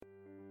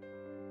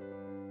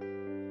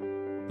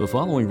The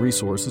following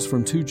resource is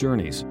from Two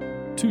Journeys.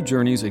 Two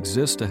Journeys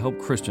exists to help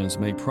Christians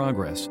make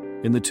progress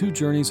in the two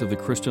journeys of the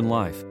Christian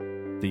life,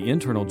 the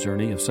internal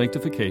journey of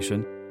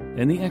sanctification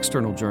and the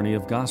external journey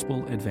of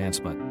gospel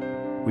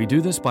advancement. We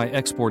do this by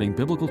exporting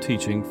biblical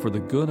teaching for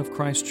the good of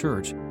Christ's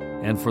church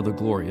and for the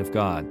glory of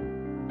God.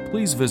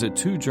 Please visit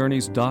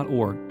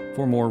twojourneys.org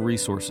for more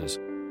resources.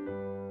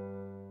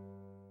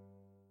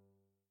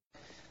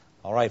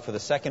 All right, for the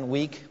second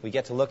week, we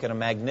get to look at a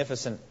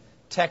magnificent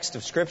text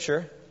of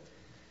Scripture.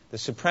 The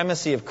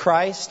supremacy of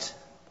Christ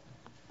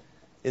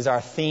is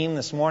our theme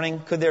this morning.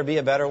 Could there be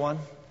a better one?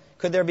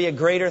 Could there be a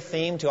greater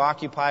theme to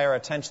occupy our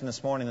attention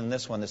this morning than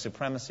this one, the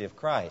supremacy of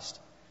Christ?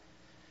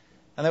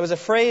 And there was a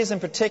phrase in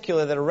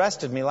particular that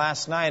arrested me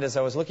last night as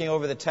I was looking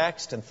over the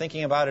text and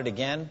thinking about it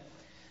again.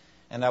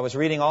 And I was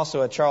reading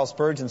also a Charles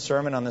Spurgeon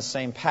sermon on this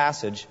same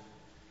passage.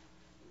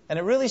 And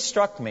it really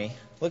struck me.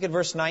 Look at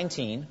verse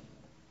 19.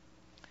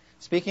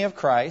 Speaking of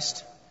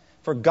Christ,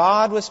 for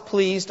God was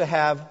pleased to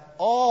have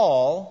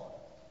all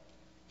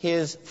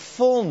His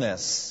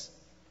fullness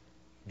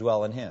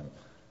dwell in Him.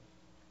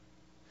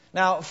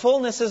 Now,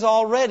 fullness is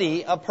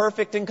already a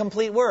perfect and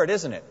complete word,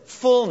 isn't it?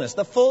 Fullness,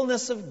 the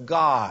fullness of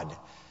God.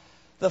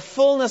 The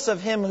fullness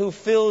of Him who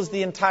fills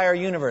the entire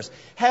universe.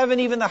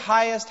 Heaven, even the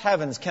highest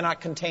heavens, cannot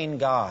contain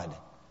God.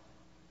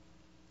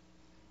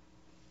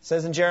 It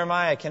says in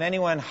Jeremiah, can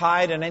anyone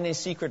hide in any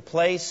secret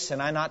place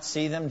and I not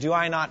see them? Do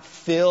I not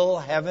fill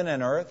heaven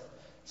and earth?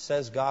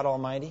 Says God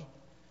Almighty.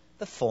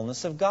 The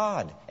fullness of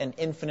God, an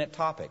infinite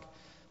topic.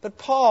 But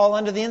Paul,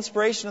 under the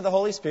inspiration of the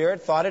Holy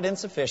Spirit, thought it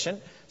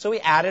insufficient, so he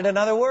added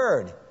another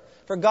word.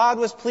 For God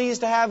was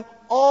pleased to have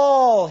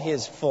all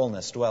His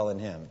fullness dwell in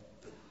Him.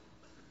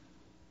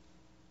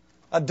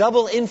 A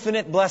double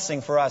infinite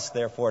blessing for us,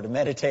 therefore, to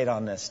meditate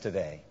on this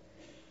today.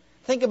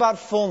 Think about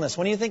fullness.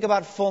 When you think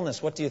about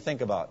fullness, what do you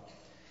think about?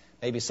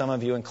 Maybe some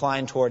of you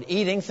inclined toward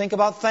eating. Think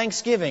about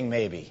Thanksgiving,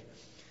 maybe.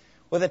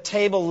 With a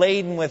table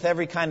laden with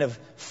every kind of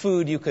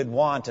food you could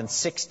want and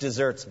 6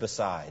 desserts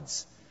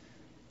besides.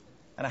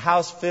 And a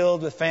house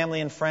filled with family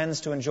and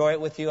friends to enjoy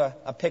it with you,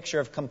 a picture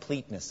of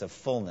completeness, of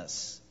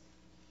fullness.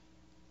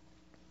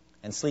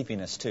 And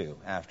sleepiness, too,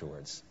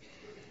 afterwards.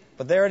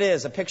 But there it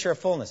is, a picture of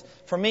fullness.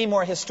 For me,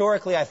 more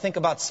historically, I think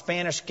about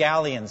Spanish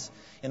galleons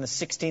in the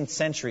 16th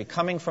century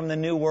coming from the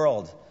New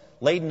World,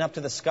 laden up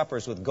to the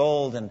scuppers with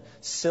gold and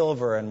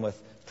silver and with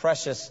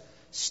precious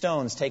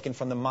stones taken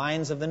from the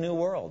mines of the New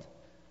World.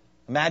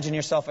 Imagine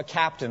yourself a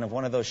captain of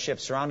one of those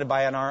ships, surrounded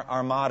by an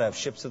armada of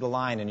ships of the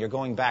line, and you're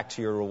going back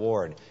to your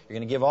reward. You're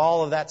going to give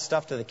all of that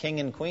stuff to the king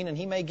and queen, and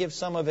he may give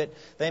some of it,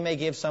 they may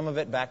give some of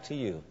it back to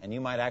you. And you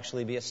might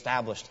actually be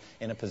established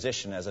in a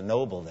position as a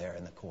noble there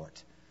in the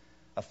court.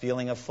 A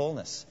feeling of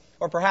fullness.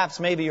 Or perhaps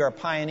maybe you're a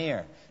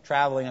pioneer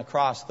traveling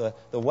across the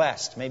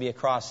West, maybe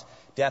across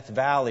Death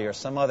Valley or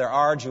some other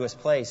arduous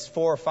place,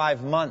 4 or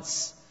 5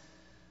 months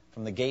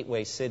from the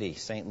gateway city,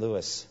 St.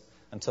 Louis,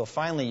 until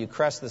finally you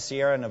crest the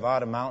Sierra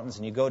Nevada mountains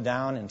and you go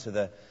down into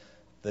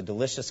the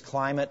delicious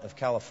climate of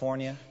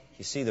California.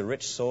 You see the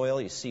rich soil,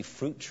 you see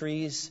fruit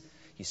trees,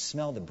 you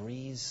smell the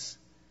breeze,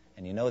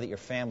 and you know that your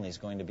family is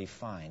going to be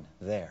fine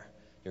there.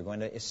 You're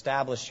going to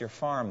establish your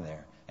farm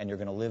there, and you're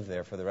going to live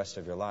there for the rest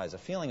of your lives. A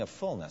feeling of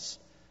fullness.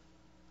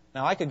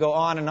 Now, I could go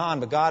on,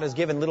 but God has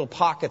given little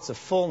pockets of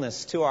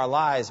fullness to our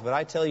lives, but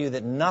I tell you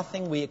that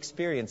nothing we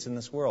experience in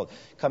this world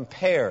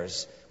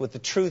compares with the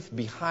truth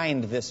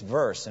behind this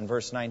verse, in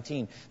verse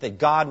 19, that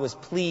God was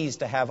pleased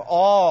to have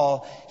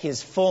all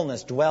His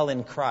fullness dwell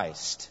in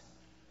Christ.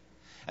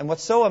 And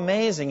what's so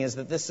amazing is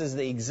that this is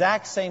the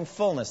exact same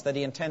fullness that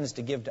He intends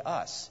to give to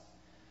us.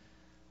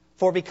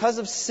 For because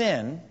of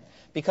sin,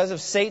 because of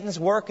Satan's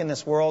work in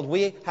this world,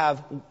 we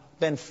have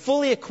been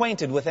fully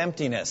acquainted with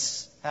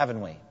emptiness,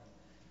 haven't we?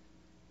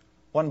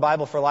 One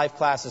Bible for Life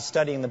class is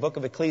studying the book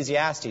of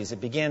Ecclesiastes. It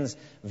begins,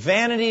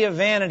 vanity of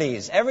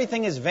vanities.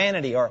 Everything is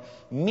vanity or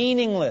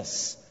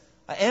meaningless,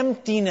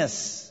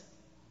 emptiness.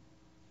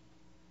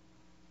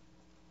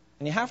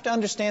 And you have to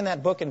understand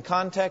that book in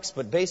context,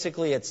 but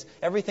basically it's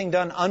everything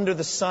done under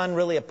the sun,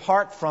 really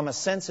apart from a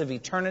sense of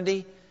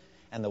eternity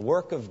and the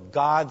work of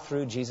God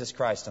through Jesus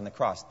Christ on the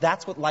cross.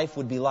 That's what life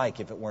would be like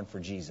if it weren't for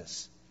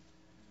Jesus.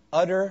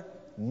 Utter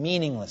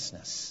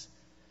meaninglessness.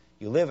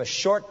 You live a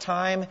short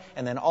time,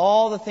 and then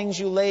all the things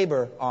you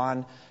labor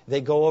on,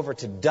 they go over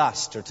to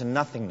dust or to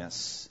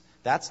nothingness.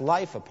 That's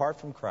life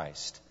apart from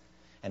Christ.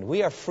 And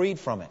we are freed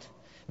from it.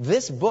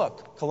 This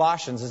book,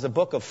 Colossians, is a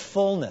book of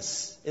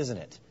fullness, isn't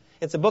it?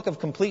 It's a book of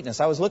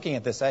completeness. I was looking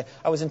at this.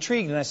 I was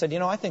intrigued, and I said,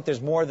 I think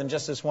there's more than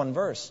just this one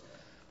verse.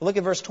 Well, look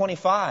at verse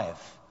 25.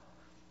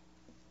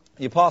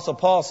 The Apostle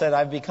Paul said,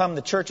 I've become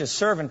the church's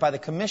servant by the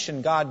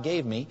commission God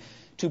gave me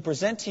to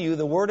present to you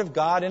the Word of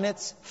God in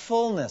its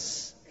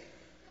fullness.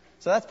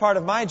 So that's part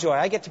of my joy.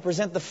 I get to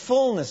present the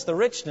fullness, the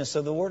richness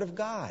of the Word of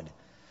God.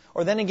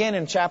 Or then again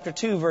in chapter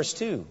 2, verse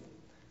 2,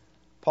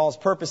 Paul's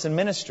purpose in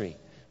ministry.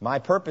 My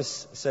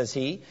purpose, says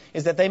he,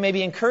 is that they may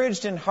be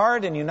encouraged in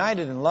heart and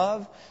united in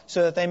love,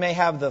 so that they may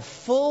have the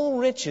full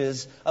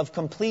riches of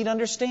complete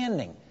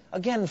understanding.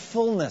 Again,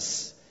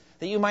 fullness.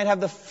 that you might have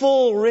the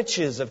full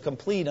riches of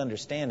complete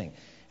understanding.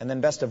 And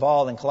then best of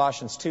all, in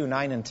Colossians 2,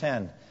 9 and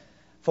 10,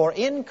 for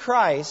in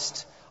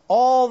Christ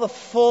all the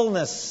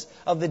fullness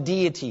of the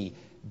deity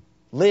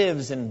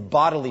lives in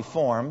bodily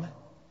form,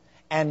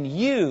 and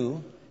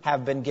you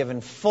have been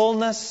given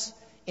fullness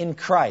in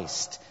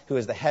Christ, who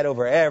is the head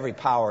over every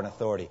power and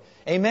authority.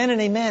 Amen and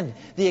amen.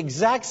 The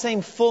exact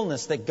same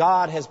fullness that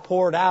God has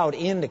poured out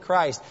into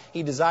Christ,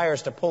 He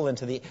desires to pour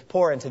into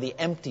the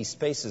empty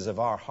spaces of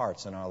our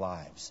hearts and our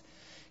lives.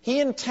 He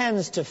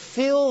intends to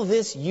fill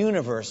this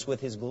universe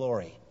with His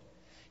glory.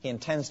 He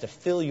intends to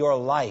fill your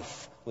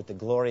life with the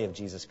glory of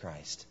Jesus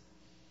Christ.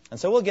 And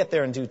so we'll get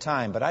there in due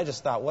time, but I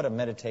just thought, what a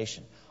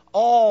meditation.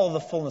 All the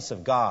fullness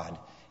of God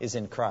is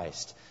in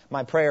Christ.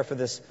 My prayer for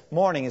this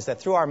morning is that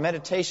through our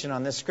meditation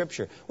on this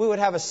Scripture, we would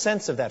have a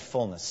sense of that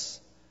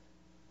fullness.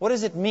 What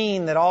does it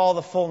mean that all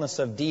the fullness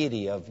of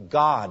deity, of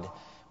God,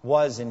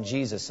 was in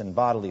Jesus in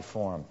bodily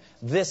form?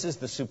 This is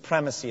the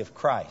supremacy of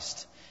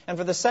Christ. And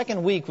for the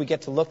second week, we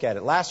get to look at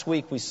it. Last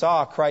week, we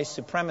saw Christ's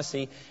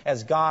supremacy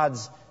as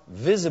God's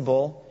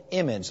visible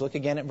image. Look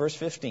again at verse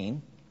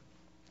 15.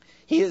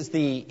 He is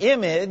the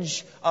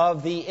image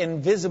of the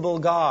invisible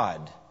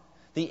God.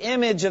 The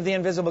image of the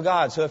invisible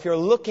God. So if you're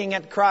looking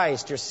at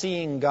Christ, you're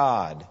seeing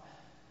God.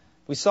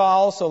 We saw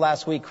also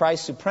last week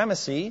Christ's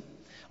supremacy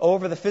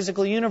over the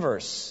physical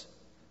universe.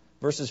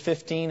 Verses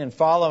 15 and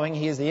following,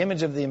 He is the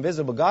image of the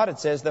invisible God. It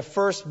says, the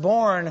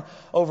firstborn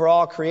over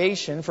all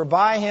creation, for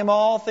by Him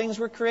all things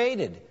were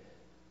created.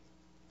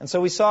 And so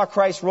we saw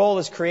Christ's role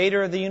as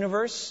creator of the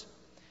universe.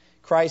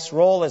 Christ's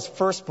role as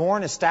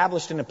firstborn,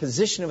 established in a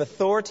position of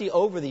authority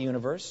over the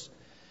universe.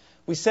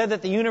 We said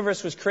that the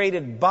universe was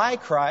created by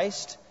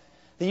Christ.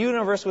 The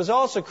universe was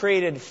also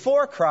created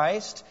for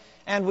Christ.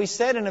 And we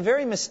said in a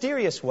very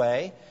mysterious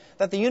way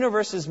that the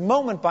universe is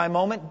moment by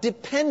moment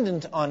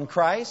dependent on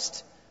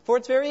Christ for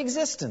its very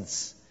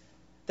existence.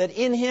 That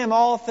in Him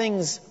all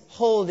things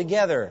hold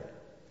together.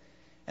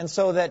 And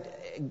so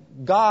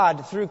that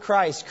God, through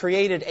Christ,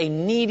 created a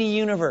needy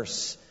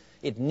universe.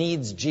 It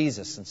needs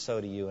Jesus, and so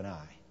do you and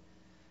I.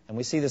 And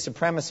we see the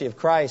supremacy of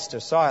Christ, or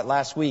saw it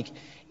last week,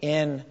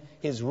 in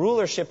His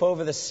rulership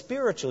over the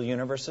spiritual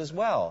universe as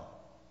well.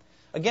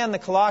 Again, the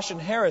Colossian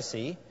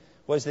heresy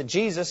was that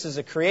Jesus is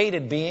a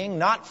created being,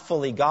 not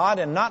fully God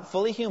and not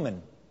fully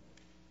human.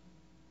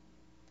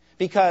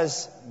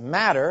 Because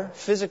matter,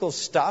 physical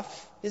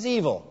stuff, is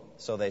evil,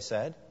 so they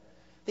said.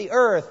 The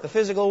earth, the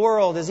physical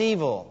world, is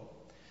evil.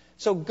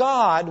 So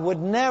God would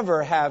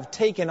never have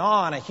taken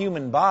on a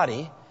human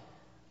body.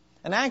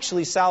 And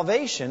actually,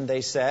 salvation,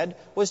 they said,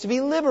 was to be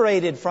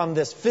liberated from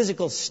this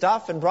physical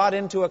stuff and brought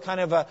into a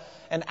kind of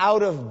an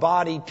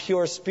out-of-body,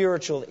 pure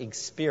spiritual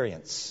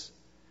experience.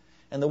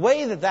 And the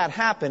way that that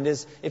happened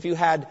is if you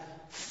had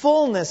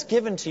fullness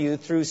given to you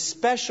through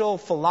special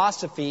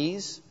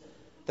philosophies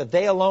that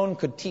they alone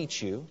could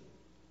teach you,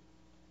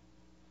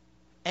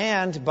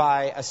 and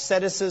by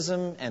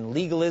asceticism and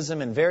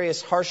legalism and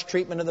various harsh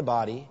treatment of the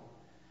body,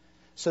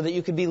 so that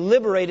you could be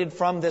liberated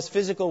from this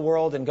physical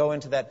world and go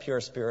into that pure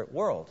spirit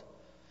world.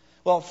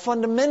 Well,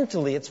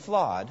 fundamentally, it's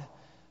flawed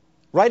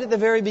right at the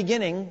very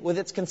beginning with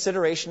its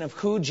consideration of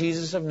who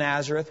Jesus of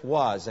Nazareth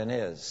was and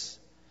is.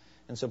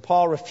 And so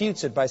Paul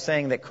refutes it by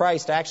saying that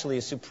Christ actually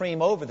is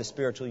supreme over the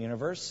spiritual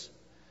universe.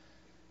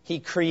 He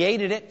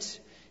created it.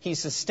 He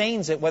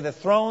sustains it, whether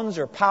thrones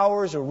or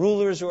powers or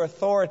rulers or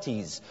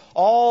authorities.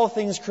 All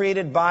things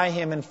created by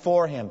Him and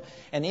for Him.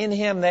 And in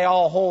Him they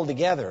all hold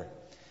together.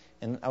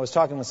 And I was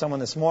talking with someone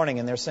this morning,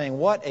 and they're saying,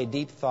 what a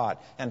deep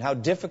thought, and how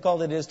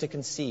difficult it is to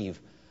conceive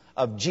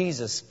of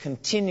Jesus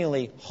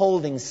continually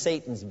holding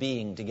Satan's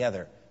being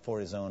together for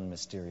His own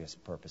mysterious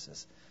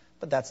purposes.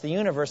 But that's the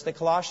universe that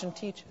Colossians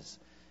teaches.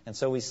 And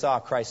so we saw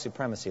Christ's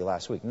supremacy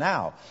last week.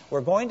 Now,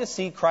 we're going to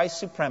see Christ's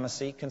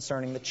supremacy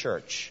concerning the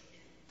church.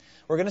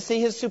 We're going to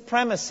see His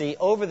supremacy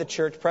over the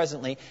church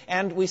presently,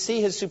 and we see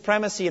His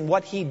supremacy in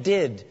what He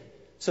did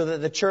so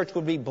that the church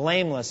would be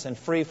blameless and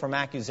free from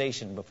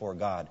accusation before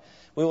God.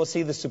 We will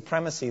see the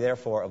supremacy,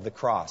 therefore, of the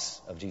cross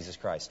of Jesus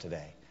Christ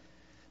today.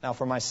 Now,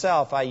 for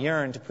myself, I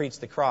yearn to preach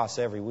the cross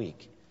every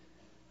week.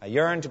 I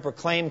yearn to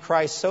proclaim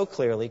Christ so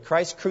clearly,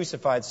 Christ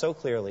crucified so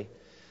clearly,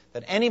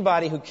 that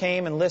anybody who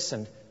came and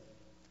listened,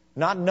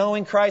 not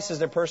knowing Christ as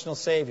their personal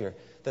Savior,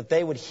 that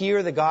they would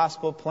hear the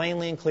gospel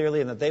plainly and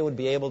clearly, and that they would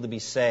be able to be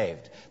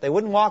saved. They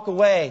wouldn't walk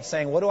away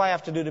saying, what do I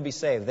have to do to be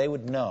saved? They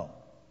would know.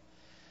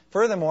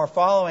 Furthermore,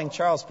 following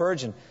Charles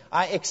Spurgeon,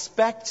 I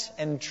expect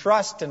and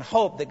trust and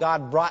hope that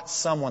God brought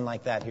someone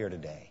like that here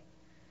today.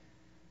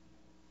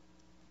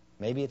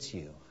 Maybe it's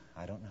you.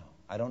 I don't know.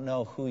 I don't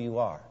know who you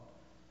are.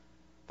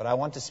 But I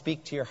want to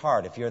speak to your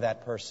heart if you're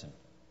that person.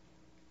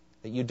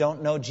 That you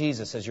don't know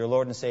Jesus as your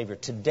Lord and Savior.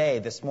 Today,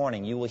 this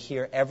morning, you will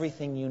hear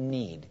everything you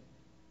need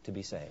to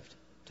be saved.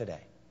 Today.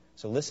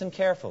 So listen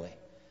carefully.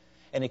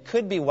 And it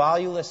could be while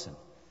you listen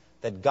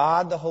that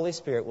God the Holy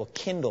Spirit will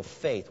kindle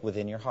faith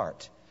within your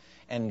heart.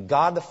 And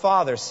God the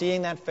Father,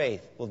 seeing that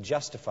faith, will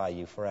justify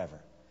you forever.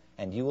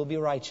 And you will be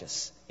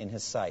righteous in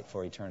His sight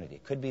for eternity.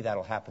 It could be that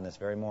will happen this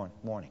very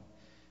morning.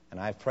 And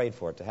I've prayed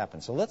for it to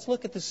happen. So let's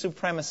look at the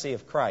supremacy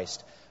of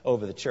Christ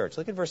over the church.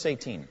 Look at verse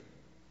 18.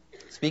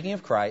 Speaking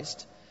of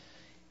Christ,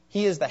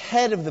 He is the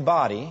head of the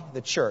body,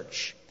 the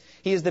church.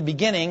 He is the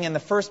beginning and the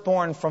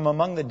firstborn from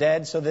among the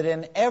dead, so that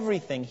in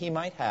everything He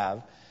might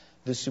have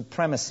the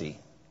supremacy.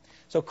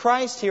 So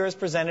Christ here is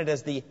presented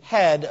as the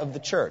head of the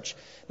church.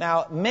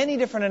 Now, many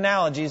different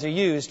analogies are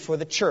used for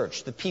the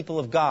church, the people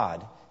of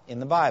God, in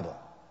the Bible.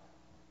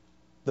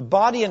 The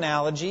body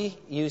analogy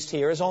used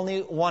here is only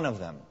one of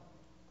them.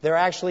 There are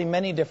actually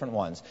many different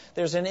ones.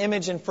 There's an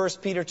image in 1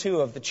 Peter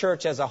 2 of the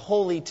church as a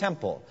holy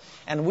temple.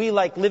 And we,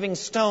 like living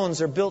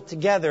stones, are built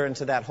together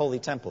into that holy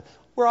temple.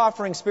 We're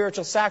offering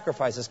spiritual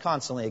sacrifices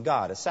constantly to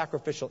God, a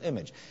sacrificial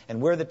image.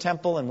 And we're the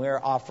temple, and we're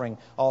offering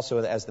also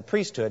as the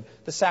priesthood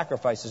the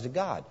sacrifices to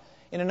God.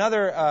 In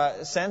another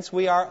sense,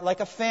 we are like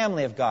a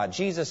family of God.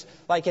 Jesus,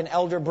 like an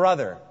elder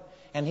brother.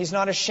 And He's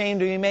not ashamed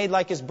to be made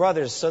like His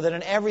brothers, so that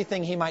in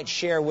everything He might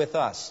share with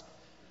us.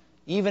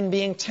 Even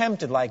being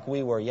tempted like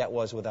we were, yet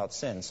was without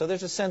sin. So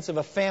there's a sense of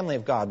a family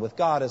of God, with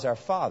God as our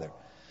Father.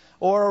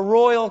 Or a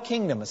royal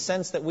kingdom, a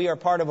sense that we are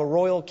part of a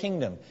royal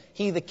kingdom.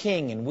 He the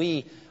king, and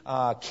we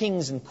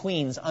kings and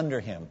queens under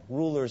Him,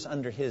 rulers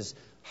under His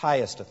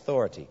highest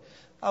authority.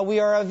 We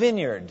are a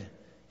vineyard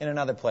in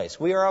another place.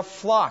 We are a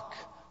flock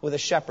with a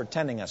shepherd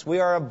tending us. We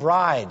are a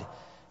bride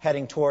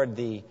heading toward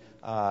the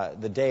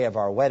day of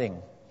our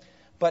wedding.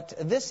 But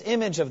this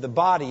image of the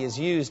body is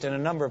used in a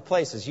number of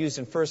places. Used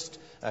in 1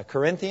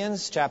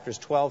 Corinthians chapters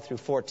 12 through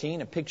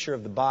 14, a picture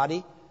of the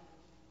body,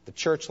 the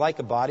church like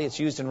a body. It's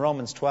used in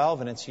Romans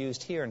 12, and it's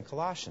used here in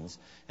Colossians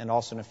and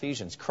also in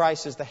Ephesians.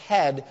 Christ is the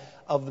head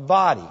of the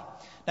body.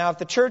 Now, if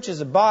the church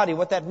is a body,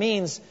 what that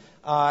means,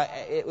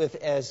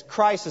 as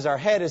Christ is our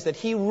head, is that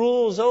He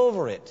rules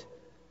over it.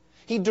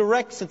 He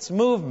directs its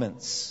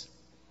movements.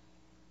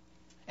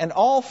 And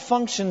all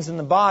functions in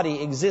the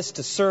body exist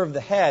to serve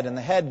the head, and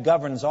the head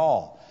governs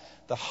all.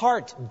 The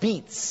heart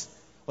beats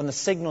when the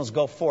signals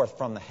go forth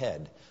from the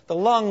head. The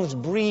lungs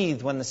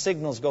breathe when the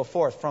signals go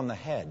forth from the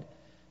head.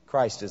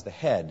 Christ is the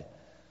head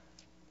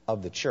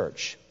of the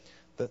church.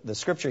 The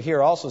scripture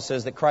here also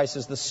says that Christ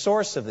is the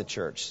source of the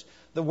church.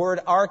 The word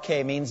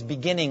arche means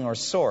beginning or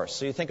source.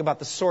 So you think about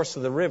the source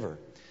of the river.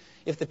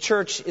 If the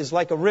church is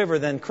like a river,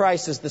 then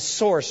Christ is the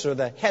source or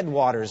the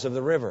headwaters of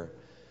the river.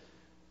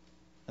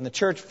 And the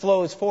church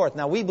flows forth.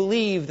 Now, we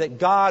believe that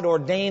God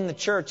ordained the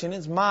church in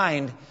His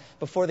mind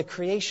before the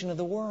creation of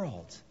the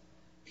world.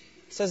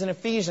 It says in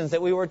Ephesians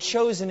that we were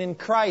chosen in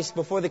Christ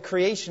before the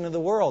creation of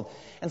the world.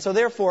 And so,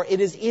 therefore, it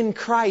is in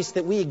Christ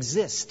that we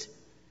exist.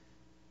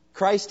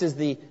 Christ is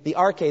the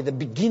arche, the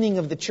beginning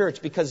of the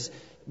church, because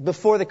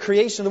before the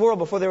creation of the world,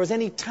 before there was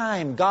any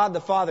time, God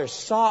the Father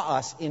saw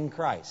us in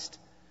Christ.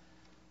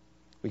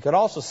 We could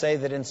also say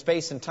that in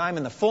space and time,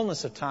 in the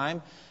fullness of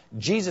time,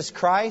 Jesus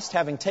Christ,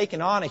 having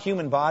taken on a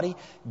human body,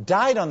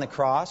 died on the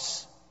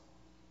cross,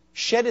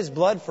 shed His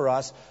blood for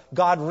us.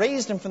 God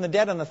raised Him from the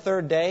dead on the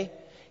third day.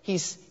 He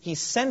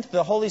sent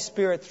the Holy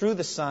Spirit through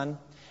the Son,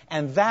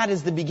 and that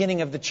is the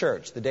beginning of the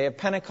church. The day of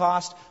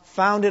Pentecost,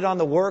 founded on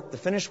the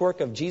finished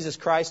work of Jesus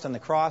Christ on the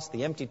cross,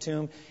 the empty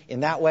tomb.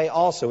 In that way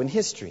also, in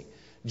history,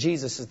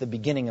 Jesus is the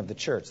beginning of the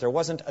church. There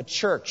wasn't a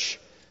church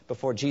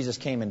before Jesus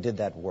came and did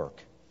that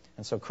work.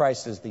 And so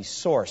Christ is the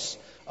source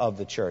of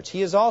the church.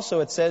 He is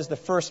also, it says, the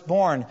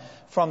firstborn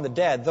from the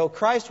dead. Though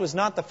Christ was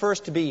not the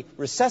first to be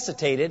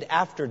resuscitated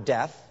after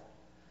death,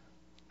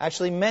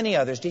 actually many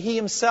others, He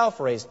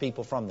Himself raised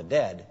people from the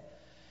dead,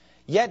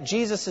 yet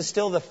Jesus is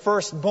still the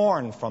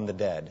firstborn from the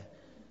dead.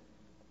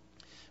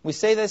 We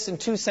say this in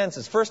two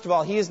senses. First of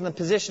all, He is in the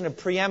position of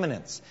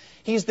preeminence.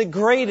 He's the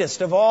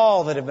greatest of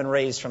all that have been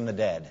raised from the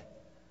dead.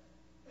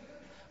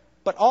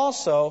 But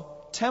also,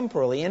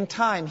 temporally, in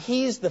time,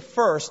 He's the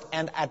first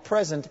and at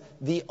present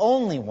the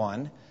only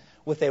one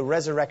with a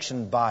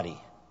resurrection body.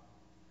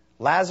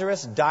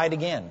 Lazarus died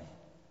again.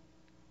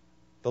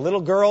 The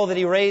little girl that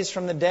He raised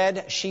from the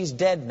dead, she's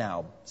dead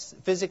now,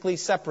 physically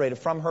separated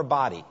from her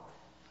body.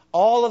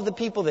 All of the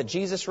people that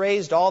Jesus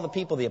raised, all the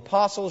people the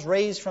apostles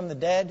raised from the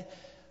dead,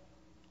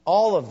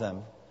 all of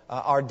them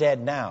are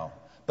dead now.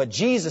 But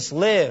Jesus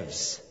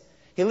lives.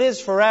 He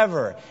lives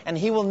forever, and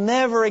He will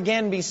never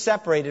again be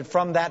separated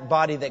from that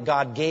body that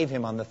God gave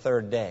Him on the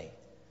third day.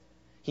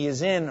 He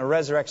is in a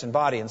resurrection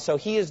body, and so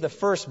He is the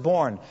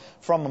firstborn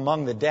from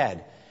among the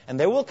dead. And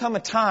there will come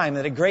a time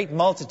that a great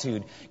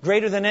multitude,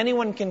 greater than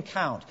anyone can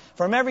count,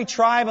 from every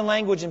tribe and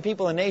language and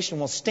people and nation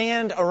will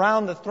stand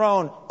around the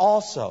throne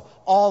also,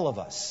 all of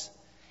us,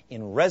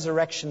 in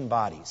resurrection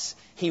bodies.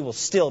 He will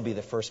still be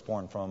the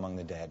firstborn from among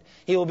the dead.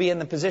 He will be in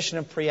the position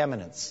of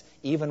preeminence,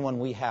 even when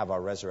we have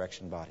our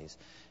resurrection bodies.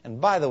 And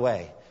by the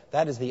way,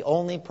 that is the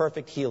only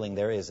perfect healing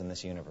there is in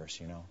this universe,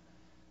 you know.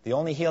 The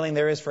only healing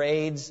there is for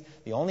AIDS,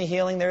 the only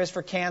healing there is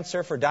for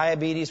cancer, for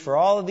diabetes, for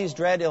all of these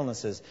dread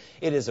illnesses.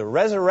 It is a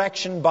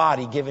resurrection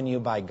body given you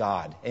by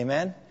God.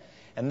 Amen?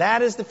 And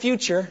that is the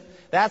future.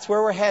 That's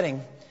where we're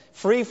heading.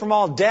 Free from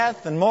all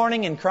death and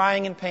mourning and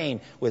crying and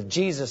pain, with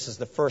Jesus as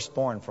the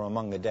firstborn from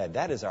among the dead.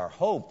 That is our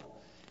hope.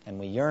 And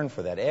we yearn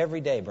for that. Every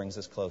day brings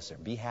us closer.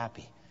 Be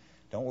happy.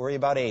 Don't worry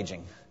about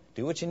aging.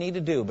 Do what you need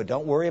to do, but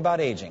don't worry about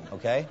aging,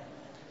 okay?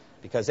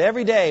 Because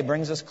every day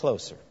brings us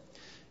closer.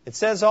 It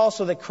says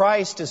also that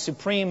Christ is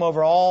supreme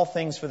over all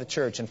things for the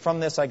church. And from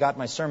this I got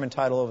my sermon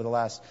title over the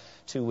last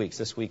 2 weeks,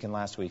 this week and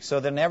last week. So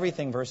that in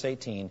everything, verse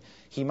 18,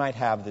 He might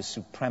have the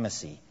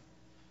supremacy.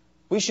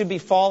 We should be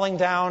falling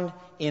down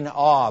in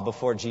awe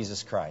before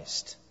Jesus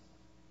Christ.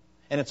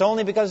 And it's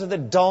only because of the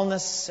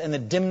dullness and the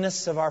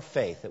dimness of our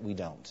faith that we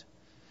don't.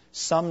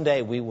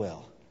 Someday we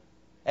will.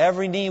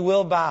 Every knee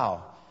will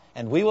bow,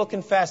 and we will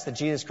confess that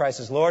Jesus Christ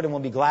is Lord, and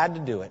we'll be glad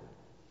to do it.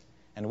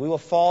 And we will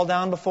fall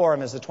down before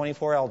Him as the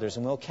 24 elders,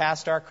 and we'll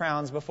cast our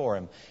crowns before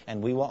Him,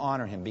 and we will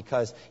honor Him,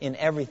 because in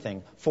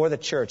everything, for the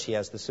church, He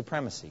has the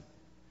supremacy.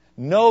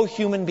 No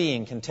human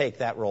being can take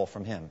that role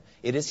from Him.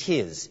 It is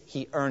His.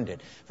 He earned it.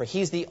 For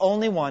He's the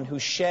only one who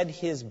shed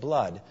His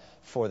blood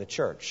for the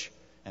church.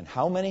 And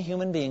how many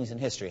human beings in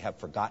history have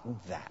forgotten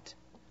that?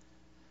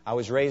 I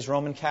was raised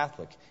Roman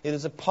Catholic. It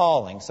is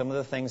appalling, some of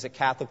the things that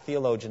Catholic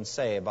theologians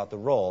say about the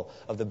role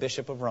of the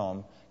Bishop of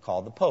Rome,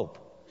 called the Pope.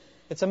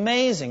 It's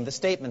amazing the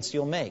statements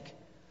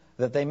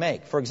that they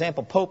make. For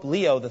example, Pope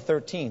Leo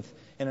XIII,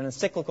 in an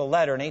encyclical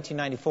letter in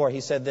 1894, he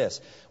said this: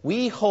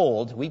 we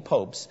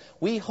popes,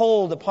 we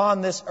hold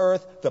upon this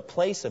earth the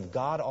place of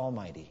God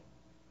Almighty.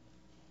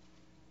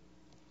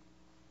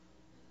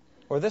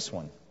 Or this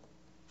one: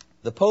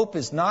 the Pope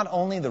is not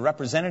only the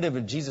representative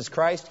of Jesus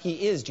Christ,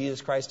 he is Jesus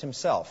Christ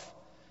Himself,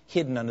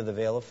 hidden under the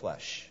veil of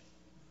flesh.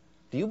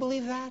 Do you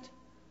believe that?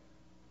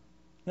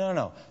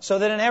 No. So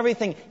that in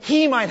everything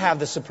He might have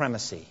the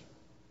supremacy.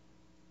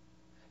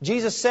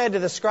 Jesus said to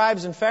the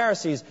scribes and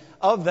Pharisees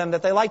of them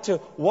that they like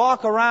to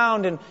walk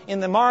around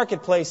in the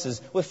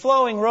marketplaces with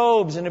flowing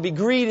robes and to be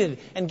greeted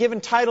and given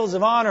titles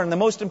of honor and the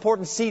most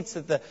important seats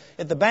at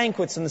the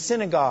banquets and the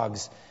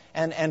synagogues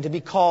and to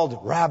be called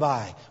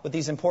rabbi with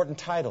these important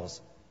titles.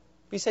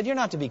 But He said, you're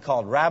not to be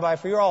called rabbi,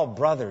 for you're all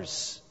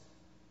brothers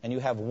and you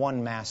have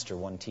one master,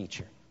 one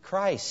teacher,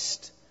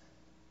 Christ.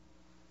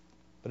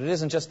 But it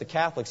isn't just the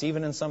Catholics.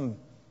 Even in some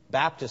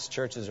Baptist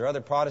churches or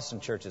other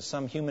Protestant churches,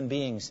 some human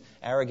beings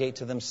arrogate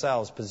to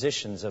themselves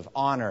positions of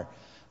honor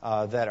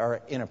that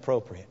are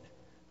inappropriate.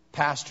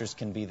 Pastors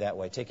can be that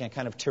way, taking a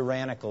kind of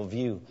tyrannical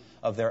view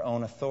of their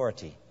own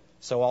authority.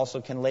 So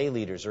also can lay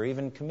leaders or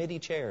even committee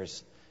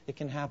chairs. It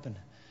can happen.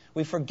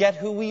 We forget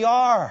who we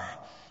are.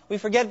 We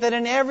forget that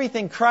in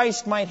everything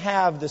Christ might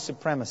have the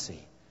supremacy.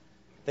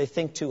 They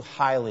think too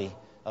highly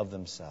of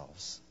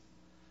themselves.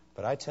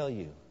 But I tell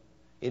you,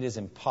 it is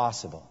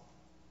impossible.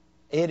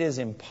 It is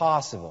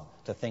impossible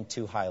to think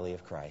too highly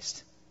of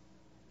Christ.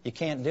 You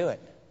can't do it.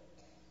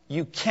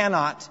 You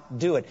cannot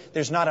do it.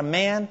 There's not a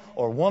man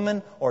or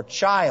woman or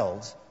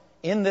child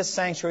in this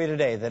sanctuary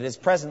today that is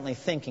presently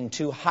thinking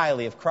too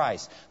highly of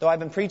Christ. Though I've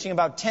been preaching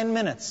about 10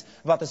 minutes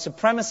about the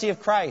supremacy of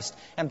Christ,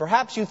 and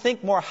perhaps you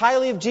think more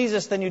highly of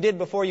Jesus than you did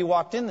before you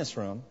walked in this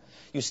room,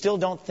 you still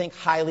don't think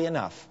highly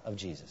enough of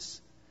Jesus.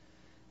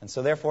 And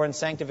so therefore in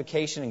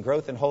sanctification and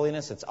growth in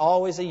holiness, it's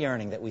always a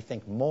yearning that we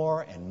think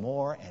more and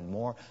more and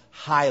more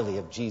highly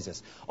of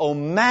Jesus. Oh,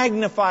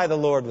 magnify the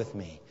Lord with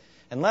me,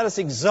 and let us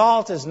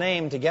exalt His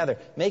name together.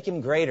 Make Him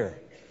greater.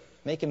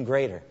 Make Him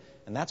greater.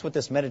 And that's what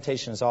this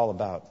meditation is all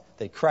about,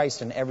 that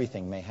Christ in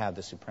everything may have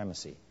the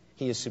supremacy.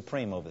 He is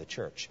supreme over the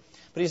church.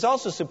 But He's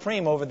also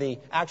supreme over the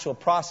actual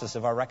process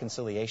of our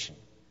reconciliation.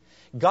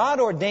 God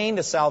ordained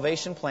a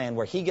salvation plan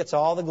where He gets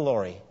all the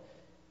glory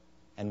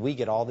and we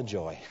get all the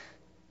joy.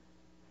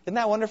 Isn't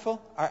that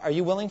wonderful? Are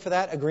you willing for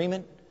that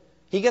agreement?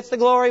 He gets the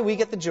glory, we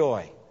get the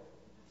joy.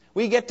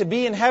 We get to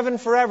be in heaven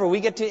forever.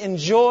 We get to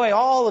enjoy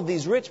all of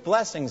these rich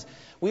blessings.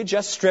 We're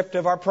just stripped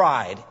of our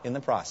pride in the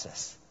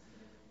process.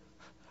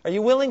 Are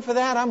you willing for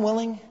that? I'm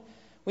willing.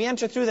 We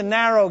enter through the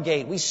narrow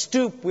gate. We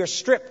stoop. We're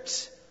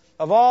stripped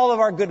of all of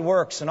our good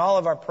works and all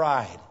of our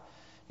pride.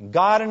 And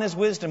God in His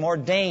wisdom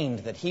ordained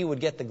that He would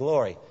get the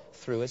glory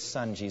through His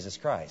Son, Jesus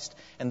Christ.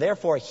 And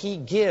therefore, He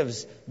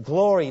gives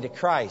glory to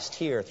Christ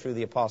here through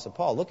the Apostle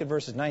Paul. Look at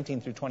verses 19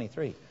 through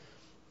 23.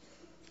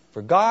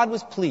 For God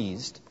was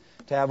pleased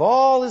to have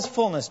all His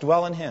fullness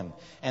dwell in Him,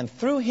 and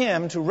through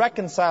Him to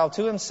reconcile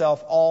to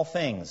Himself all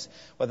things,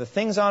 whether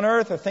things on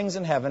earth or things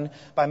in heaven,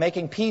 by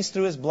making peace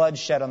through His blood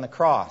shed on the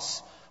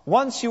cross.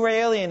 Once you were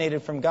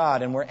alienated from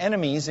God and were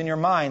enemies in your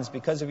minds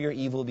because of your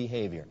evil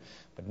behavior.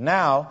 But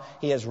now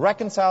He has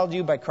reconciled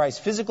you by Christ's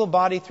physical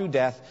body through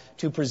death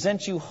to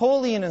present you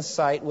holy in His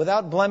sight,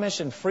 without blemish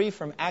and free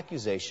from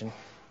accusation,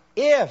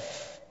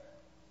 if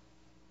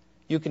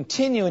you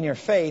continue in your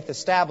faith,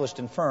 established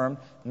and firm,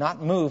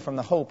 not moved from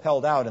the hope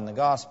held out in the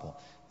gospel.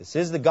 This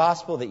is the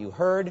gospel that you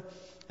heard,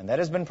 and that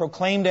has been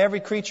proclaimed to every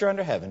creature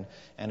under heaven,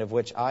 and of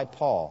which I,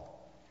 Paul,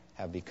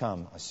 have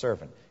become a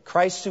servant.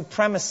 Christ's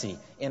supremacy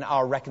in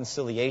our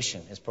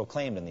reconciliation is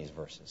proclaimed in these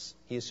verses.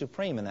 He is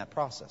supreme in that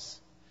process.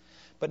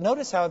 But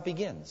notice how it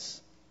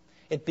begins.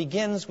 It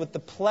begins with the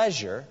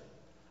pleasure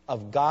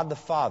of God the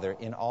Father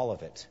in all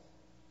of it.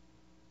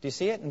 Do you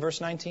see it in verse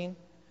 19?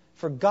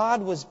 For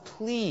God was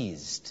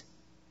pleased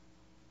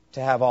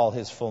to have all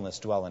His fullness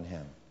dwell in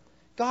Him.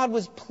 God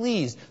was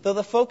pleased. Though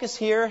the focus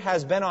here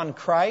has been on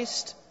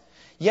Christ,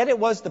 Yet it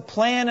was the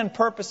plan and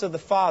purpose of the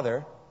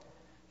Father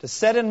to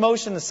set in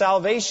motion the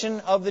salvation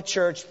of the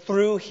church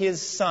through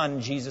His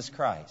Son, Jesus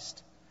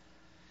Christ.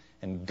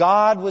 And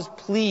God was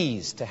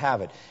pleased to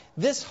have it.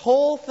 This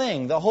whole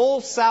thing, the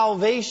whole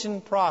salvation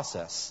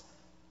process,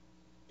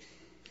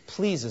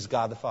 pleases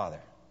God the Father.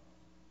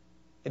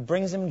 It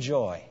brings Him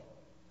joy.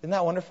 Isn't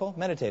that wonderful?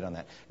 Meditate on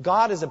that.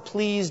 God is a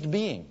pleased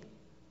being.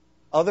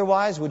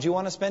 Otherwise, would you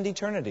want to spend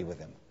eternity with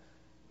Him?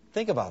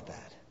 Think about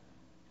that.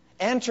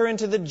 Enter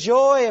into the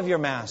joy of your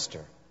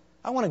Master.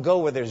 I want to go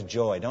where there's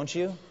joy, don't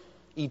you?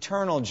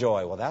 Eternal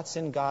joy. Well, that's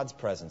in God's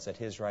presence at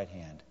His right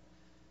hand.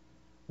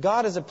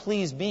 God is a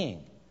pleased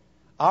being.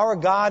 Our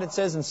God, it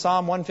says in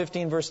Psalm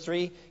 115, verse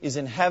 3, is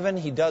in heaven.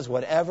 He does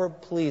whatever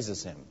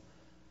pleases Him.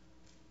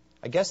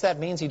 I guess that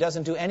means He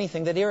doesn't do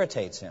anything that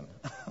irritates Him.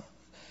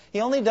 He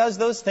only does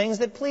those things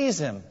that please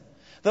Him.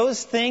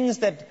 Those things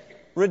that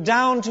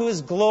redound to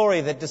His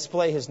glory, that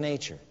display His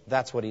nature.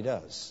 That's what He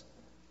does.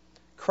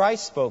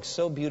 Christ spoke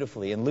so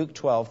beautifully in Luke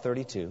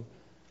 12:32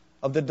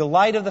 of the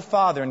delight of the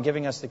Father in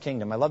giving us the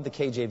kingdom. I love the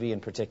KJV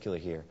in particular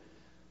here.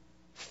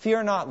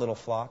 Fear not, little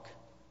flock.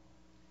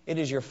 It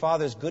is your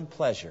Father's good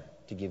pleasure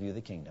to give you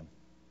the kingdom.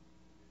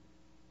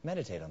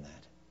 Meditate on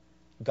that.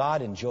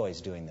 God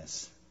enjoys doing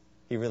this.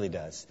 He really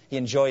does. He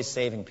enjoys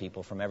saving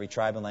people from every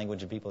tribe and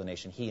language and people and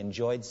nation. He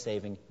enjoyed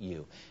saving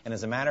you. And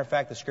as a matter of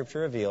fact, the Scripture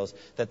reveals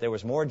that there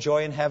was more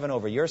joy in heaven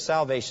over your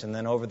salvation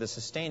than over the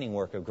sustaining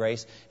work of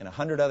grace in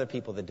 100 other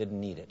people that didn't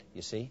need it.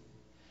 You see?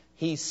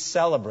 He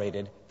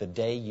celebrated the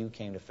day you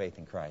came to faith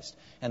in Christ.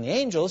 And the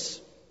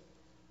angels,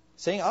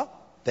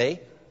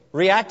 they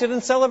reacted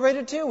and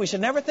celebrated too. We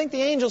should never think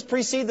the angels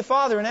precede the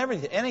Father in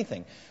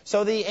anything.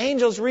 So the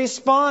angels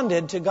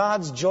responded to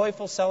God's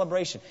joyful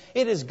celebration.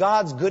 It is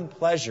God's good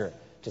pleasure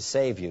to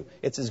save you.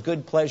 It's His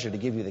good pleasure to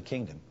give you the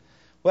kingdom.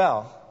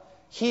 Well,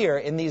 here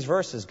in these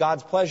verses,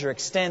 God's pleasure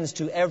extends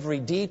to every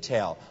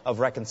detail of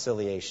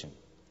reconciliation.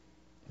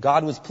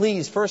 God was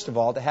pleased, first of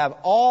all, to have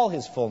all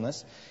His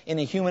fullness in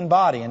a human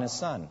body in His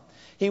Son.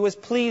 He was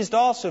pleased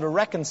also to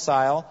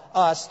reconcile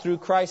us through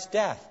Christ's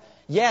death.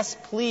 Yes,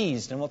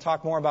 pleased, and we'll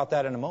talk more about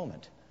that in a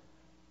moment.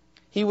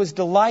 He was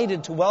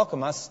delighted to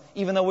welcome us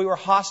even though we were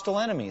hostile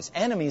enemies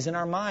in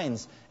our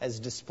minds as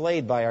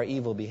displayed by our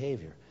evil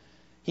behavior.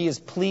 He is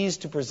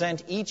pleased to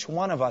present each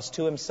one of us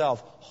to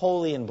Himself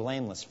holy and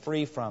blameless,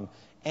 free from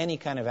any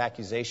kind of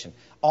accusation.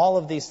 All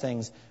of these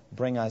things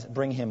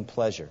bring Him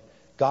pleasure.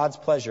 God's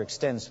pleasure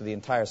extends to the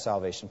entire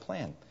salvation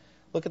plan.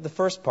 Look at the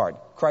first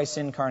part, Christ's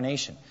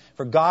incarnation.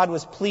 For God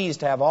was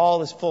pleased to have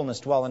all His fullness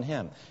dwell in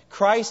Him.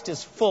 Christ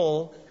is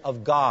full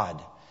of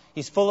God.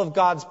 He's full of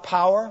God's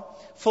power,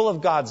 full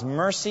of God's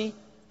mercy,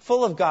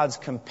 full of God's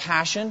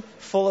compassion,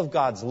 full of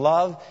God's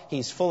love.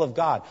 He's full of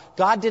God.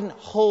 God didn't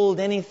hold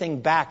anything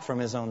back from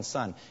His own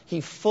Son.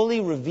 He fully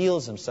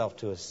reveals Himself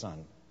to His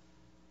Son.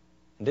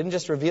 And didn't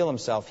just reveal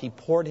Himself, He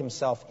poured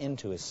Himself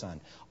into His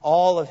Son.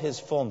 All of His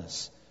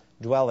fullness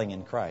dwelling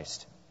in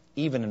Christ,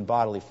 even in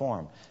bodily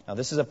form. Now,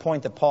 this is a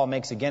point that Paul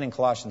makes again in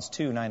Colossians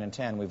 2, 9 and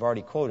 10. We've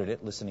already quoted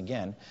it. Listen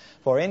again.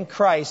 For in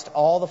Christ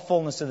all the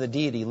fullness of the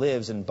deity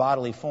lives in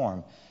bodily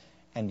form,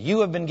 and you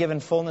have been given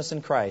fullness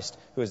in Christ,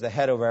 who is the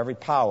head over every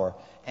power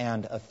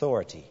and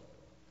authority.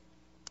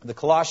 The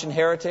Colossian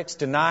heretics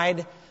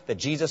denied that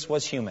Jesus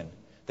was human.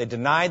 They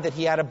denied that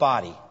He had a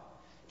body.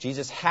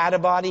 Jesus had a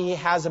body. He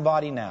has a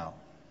body now.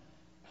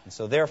 And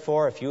so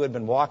therefore, if you had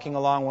been walking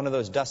along one of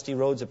those dusty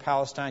roads of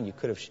Palestine, you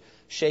could have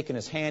shaken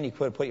His hand, you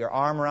could have put your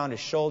arm around His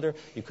shoulder,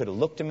 you could have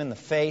looked Him in the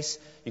face,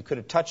 you could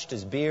have touched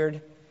His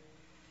beard.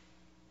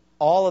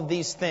 All of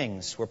these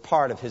things were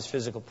part of His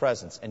physical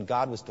presence, and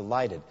God was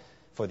delighted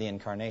for the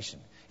incarnation.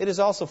 It is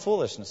also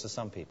foolishness to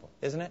some people,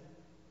 isn't it?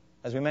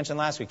 As we mentioned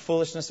last week,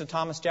 foolishness to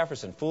Thomas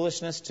Jefferson,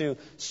 foolishness to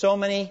so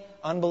many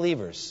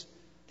unbelievers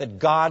that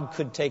God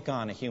could take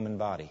on a human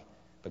body.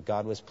 But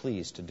God was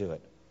pleased to do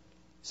it.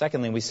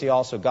 Secondly, we see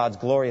also God's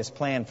glorious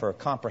plan for a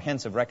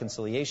comprehensive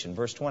reconciliation.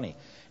 Verse 20,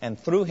 and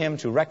through Him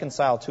to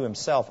reconcile to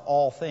Himself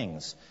all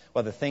things,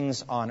 whether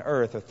things on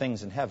earth or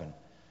things in heaven.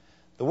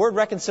 The word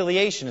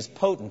reconciliation is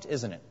potent,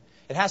 isn't it?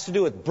 It has to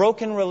do with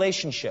broken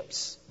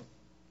relationships.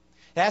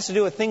 It has to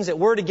do with things that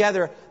were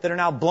together that are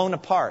now blown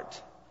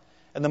apart.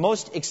 And the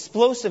most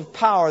explosive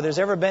power there's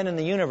ever been in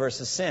the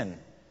universe is sin.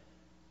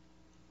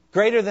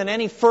 Greater than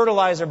any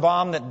fertilizer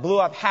bomb that blew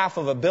up half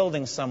of a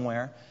building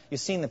somewhere. You've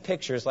seen the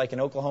pictures like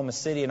in Oklahoma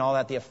City and all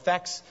that. The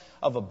effects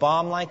of a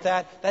bomb like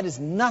that is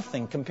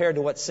nothing compared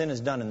to what sin has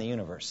done in the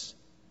universe.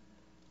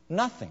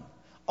 Nothing.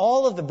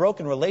 All of the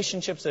broken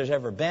relationships there's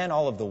ever been,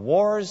 all of the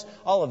wars,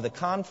 all of the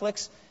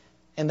conflicts,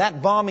 and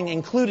that bombing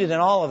included in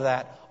all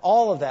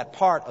of that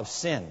part of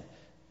sin.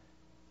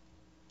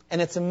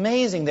 And it's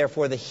amazing,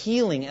 therefore, the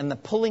healing and the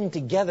pulling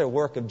together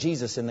work of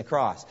Jesus in the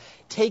cross.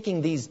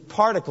 Taking these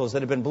particles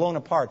that have been blown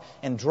apart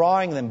and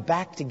drawing them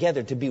back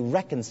together to be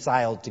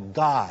reconciled to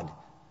God.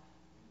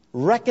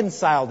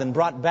 Reconciled and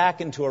brought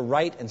back into a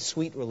right and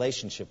sweet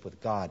relationship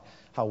with God.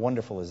 How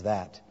wonderful is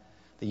that?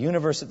 The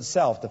universe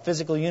itself, the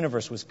physical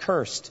universe, was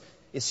cursed,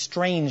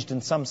 estranged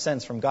in some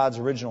sense from God's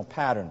original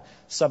pattern,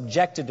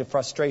 subjected to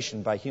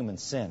frustration by human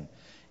sin.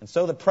 And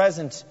so the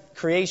present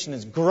creation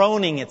is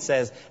groaning, it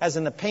says, as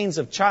in the pains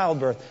of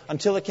childbirth,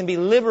 until it can be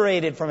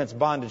liberated from its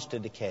bondage to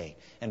decay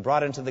and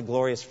brought into the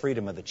glorious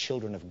freedom of the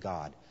children of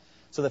God.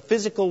 So the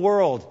physical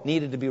world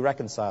needed to be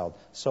reconciled,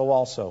 so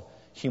also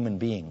human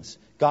beings.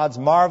 God's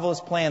marvelous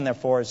plan,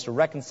 therefore, is to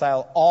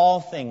reconcile all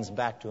things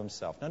back to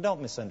himself. Now,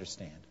 don't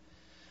misunderstand.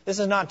 This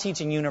is not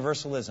teaching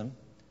universalism.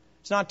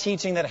 It's not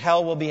teaching that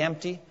hell will be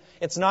empty.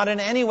 It's not in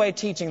any way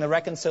teaching the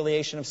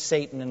reconciliation of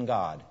Satan and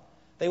God.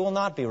 They will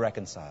not be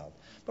reconciled.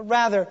 But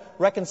rather,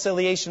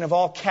 reconciliation of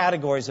all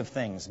categories of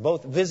things,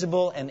 both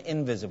visible and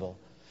invisible.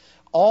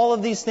 All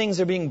of these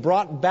things are being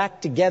brought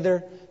back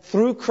together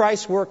through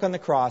Christ's work on the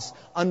cross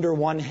under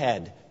one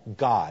head,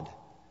 God.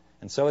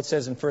 And so it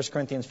says in 1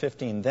 Corinthians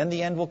 15, then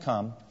the end will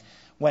come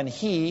when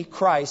he,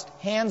 Christ,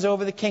 hands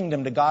over the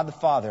kingdom to God the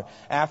Father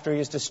after he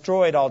has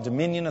destroyed all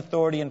dominion,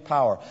 authority, and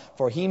power.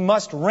 For he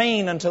must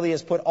reign until he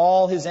has put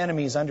all his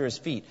enemies under his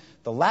feet.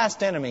 The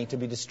last enemy to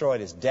be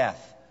destroyed is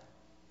death.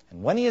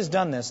 And when he has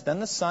done this,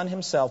 then the Son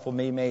himself will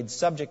be made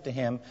subject to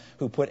him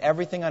who put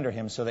everything under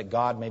him so that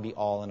God may be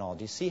all in all.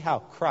 Do you see how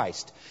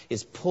Christ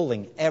is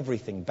pulling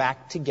everything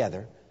back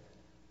together?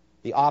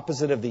 The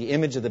opposite of the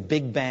image of the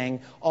Big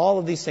Bang. All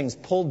of these things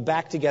pulled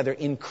back together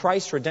in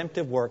Christ's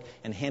redemptive work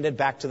and handed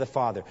back to the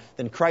Father.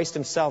 Then Christ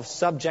himself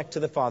subject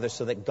to the Father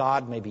so that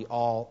God may be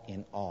all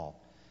in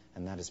all.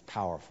 And that is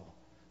powerful.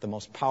 The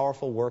most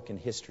powerful work in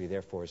history,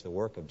 therefore, is the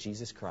work of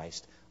Jesus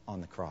Christ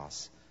on the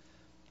cross.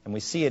 And we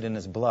see it in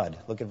his blood.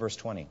 Look at verse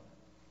 20.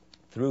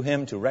 Through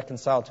him to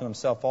reconcile to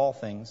himself all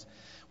things,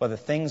 whether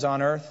things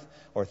on earth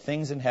or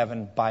things in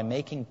heaven, by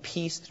making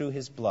peace through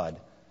his blood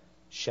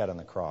shed on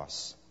the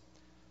cross.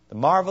 The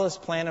marvelous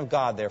plan of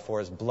God, therefore,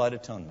 is blood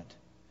atonement.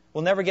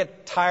 We'll never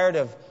get tired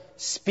of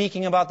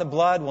speaking about the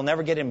blood. We'll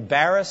never get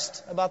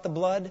embarrassed about the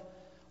blood.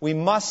 We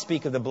must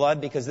speak of the blood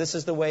because this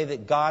is the way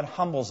that God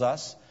humbles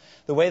us,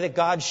 the way that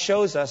God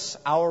shows us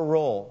our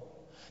role.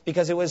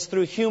 Because it was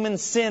through human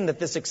sin that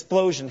this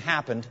explosion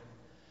happened.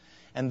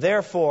 And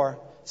therefore,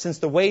 since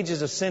the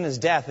wages of sin is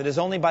death, it is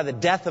only by the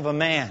death of a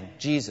man,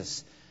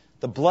 Jesus,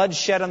 the blood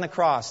shed on the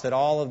cross, that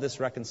all of this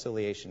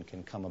reconciliation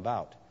can come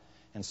about.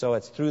 And so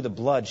it's through the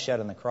blood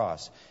shed on the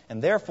cross.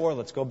 And therefore,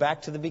 let's go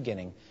back to the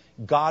beginning.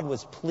 God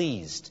was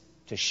pleased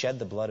to shed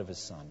the blood of his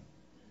Son.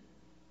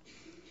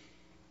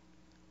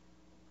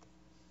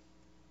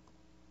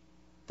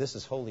 This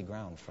is holy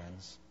ground,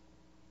 friends.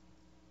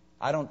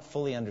 I don't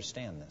fully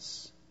understand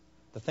this.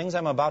 The things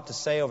I'm about to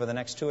say over the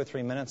next 2 or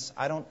 3 minutes,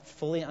 I don't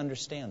fully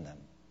understand them.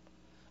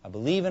 I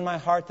believe in my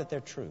heart that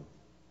they're true,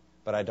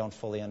 but I don't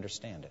fully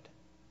understand it.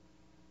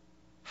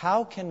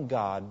 How can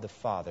God the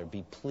Father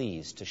be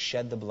pleased to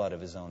shed the blood of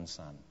his own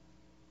Son?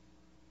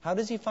 How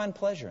does he find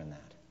pleasure in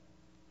that?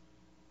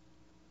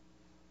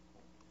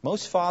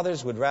 Most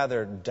fathers would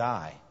rather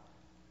die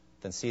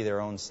than see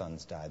their own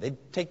sons die. They'd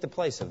take the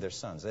place of their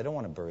sons. They don't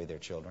want to bury their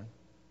children.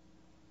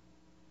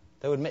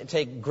 They would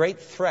take great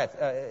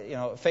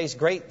face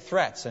great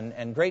threats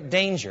and great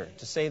danger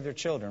to save their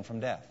children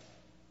from death.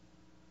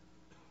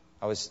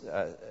 I was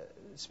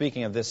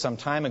speaking of this some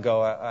time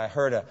ago. I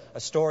heard a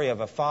story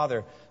of a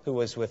father who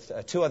was with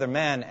 2 other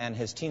men and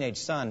his teenage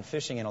son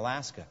fishing in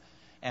Alaska.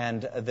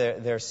 And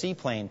their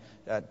seaplane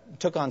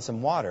took on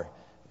some water,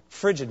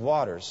 frigid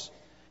waters.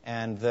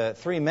 And the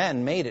 3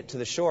 men made it to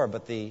the shore,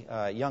 but the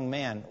young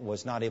man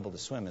was not able to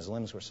swim. His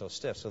limbs were so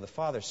stiff. So the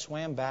father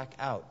swam back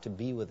out to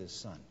be with his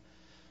son.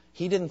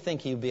 He didn't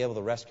think he would be able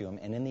to rescue him,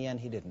 and in the end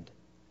he didn't.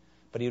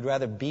 But he would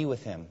rather be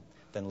with him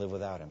than live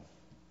without him.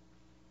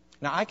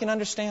 Now, I can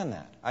understand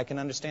that.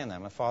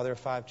 I'm a father of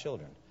 5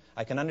 children.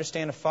 I can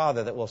understand a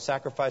father that will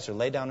sacrifice or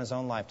lay down his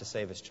own life to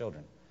save his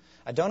children.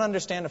 I don't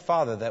understand a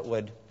father that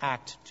would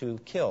act to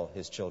kill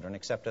his children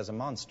except as a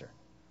monster.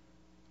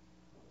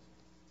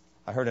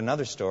 I heard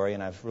another story,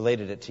 and I've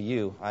related it to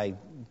you. I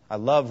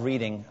love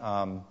reading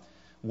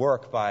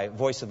work by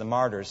Voice of the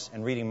Martyrs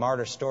and reading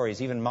martyr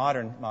stories, even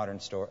modern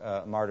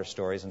martyr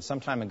stories. And some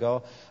time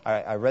ago,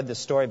 I read this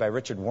story by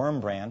Richard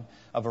Wurmbrand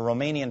of a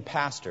Romanian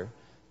pastor,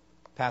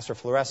 Pastor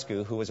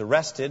Florescu, who was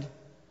arrested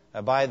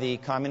by the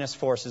communist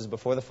forces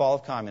before the fall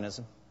of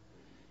communism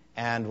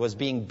and was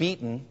being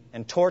beaten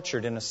and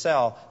tortured in a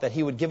cell that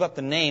he would give up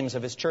the names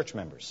of his church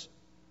members,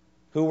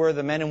 who were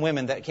the men and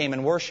women that came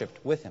and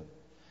worshipped with him.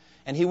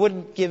 And he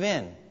wouldn't give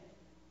in.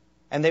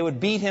 And they would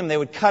beat him, they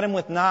would cut him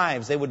with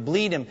knives, they would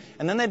bleed him,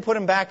 and then they'd put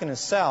him back in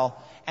his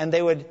cell, and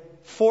they would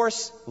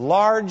force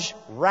large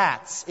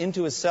rats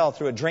into his cell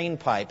through a drain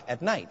pipe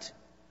at night,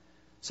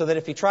 so that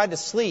if he tried to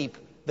sleep,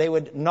 they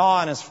would gnaw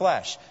on his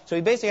flesh. So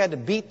he basically had to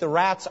beat the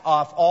rats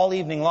off all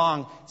evening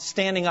long,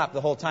 standing up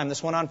the whole time.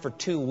 This went on for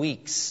 2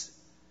 weeks.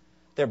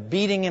 They're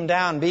beating him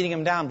down,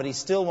 but he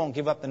still won't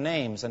give up the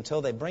names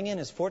until they bring in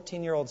his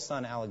 14-year-old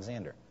son,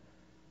 Alexander,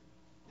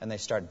 and they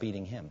start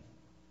beating him.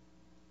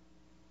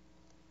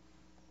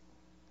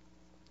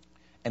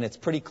 And it's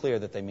pretty clear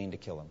that they mean to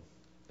kill him.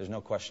 There's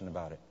no question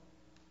about it.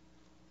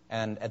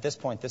 And at this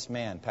point, this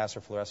man, Pastor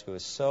Florescu,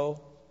 is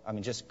so,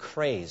 just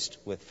crazed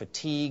with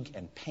fatigue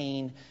and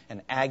pain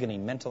and agony,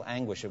 mental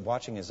anguish of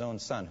watching his own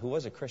son, who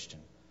was a Christian,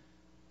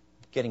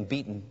 getting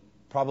beaten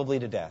probably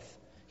to death.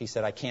 He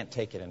said, I can't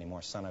take it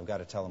anymore, son. I've got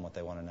to tell them what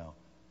they want to know.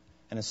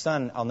 And his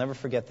son, I'll never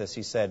forget this,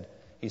 he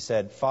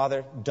said,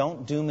 Father,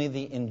 don't do me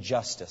the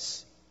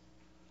injustice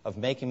of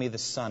making me the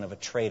son of a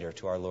traitor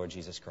to our Lord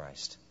Jesus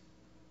Christ.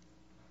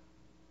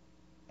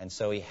 And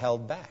so he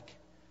held back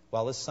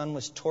while his son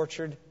was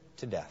tortured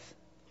to death.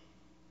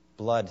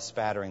 Blood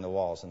spattering the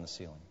walls and the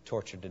ceiling.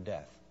 Tortured to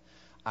death.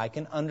 I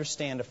can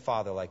understand a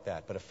father like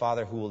that, but a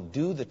father who will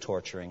do the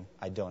torturing,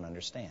 I don't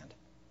understand.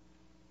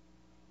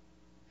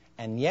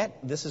 And yet,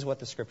 this is what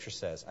the Scripture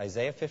says.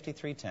 Isaiah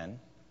 53:10,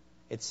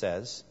 it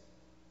says,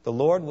 the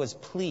Lord was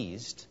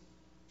pleased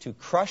to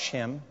crush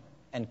him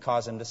and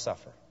cause him to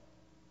suffer.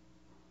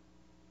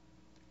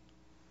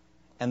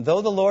 And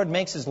though the Lord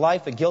makes his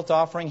life a guilt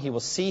offering, he will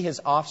see his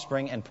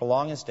offspring and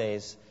prolong his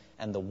days,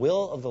 and the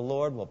will of the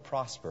Lord will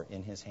prosper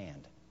in his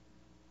hand.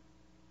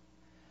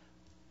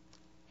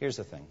 Here's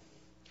the thing.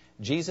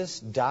 Jesus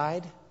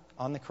died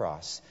on the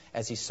cross.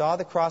 As he saw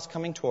the cross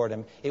coming toward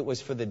him, it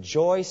was for the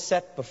joy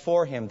set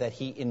before him that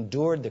he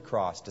endured the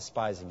cross,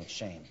 despising its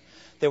shame.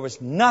 There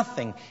was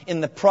nothing in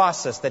the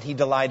process that he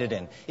delighted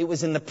in. It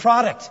was in the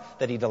product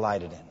that he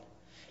delighted in.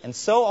 And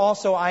so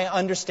also I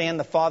understand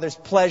the Father's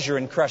pleasure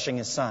in crushing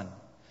his Son.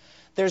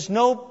 There's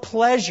no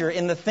pleasure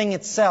in the thing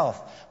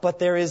itself, but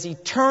there is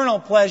eternal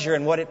pleasure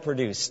in what it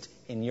produced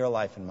in your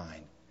life and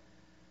mine.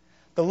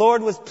 The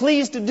Lord was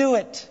pleased to do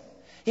it.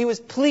 He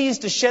was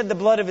pleased to shed the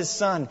blood of his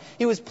Son.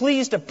 He was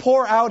pleased to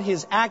pour out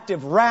his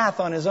active wrath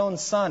on his own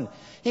Son.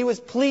 He was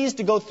pleased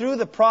to go through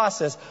the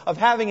process of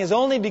having his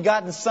only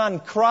begotten Son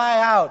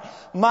cry out,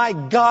 my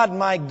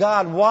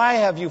God, why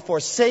have you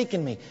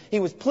forsaken me?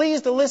 He was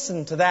pleased to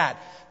listen to that.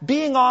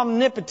 Being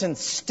omnipotent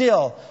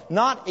still,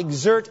 not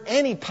exert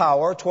any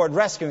power toward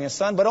rescuing his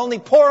Son, but only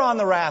pour on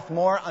the wrath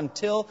more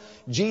until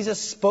Jesus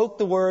spoke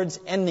the words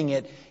ending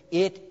it,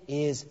 it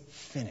is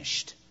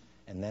finished.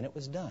 And then it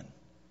was done.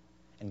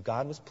 And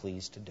God was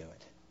pleased to do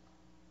it.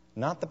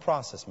 Not the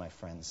process, my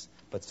friends,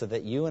 but so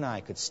that you and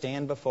I could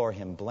stand before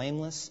him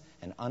blameless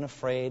and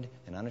unafraid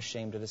and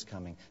unashamed at his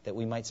coming, that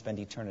we might spend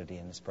eternity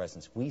in his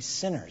presence. We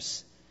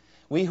sinners,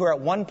 we who are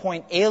at one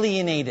point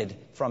alienated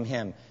from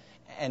him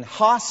and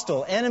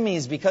hostile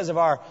enemies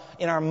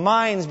in our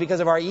minds because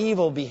of our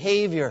evil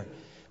behavior,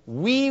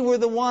 we were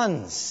the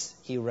ones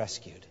he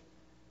rescued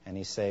and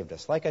he saved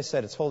us. Like I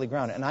said, it's holy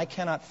ground, and I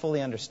cannot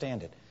fully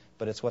understand it,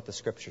 but it's what the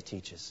Scripture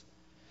teaches.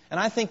 And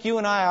I think you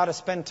and I ought to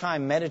spend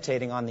time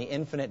meditating on the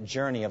infinite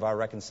journey of our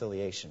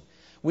reconciliation.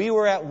 We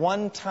were at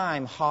one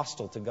time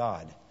hostile to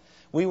God.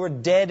 We were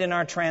dead in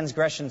our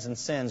transgressions and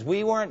sins.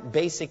 We weren't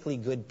basically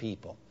good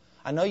people.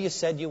 I know you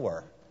said you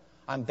were.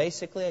 I'm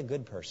basically a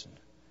good person.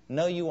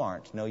 No, you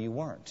aren't. No, you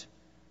weren't.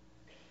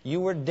 You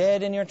were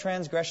dead in your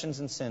transgressions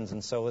and sins,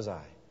 and so was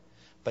I.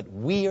 But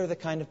we are the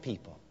kind of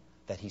people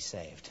that he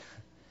saved.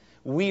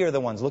 We are the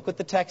ones. Look what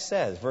the text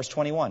says, verse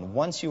 21.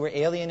 Once you were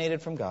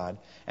alienated from God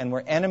and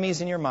were enemies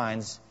in your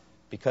minds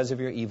because of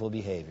your evil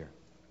behavior.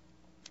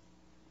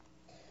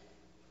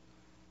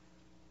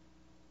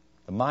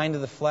 The mind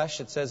of the flesh,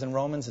 it says in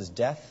Romans, is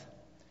death.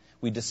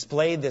 We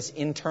displayed this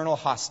internal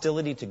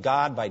hostility to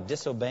God by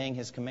disobeying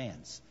his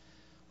commands.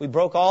 We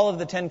broke all of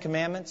the 10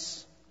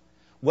 commandments.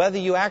 Whether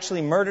you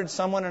actually murdered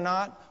someone or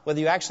not, whether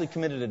you actually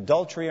committed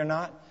adultery or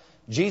not,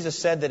 Jesus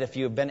said that if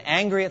you've been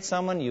angry at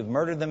someone, you've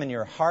murdered them in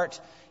your heart.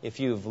 If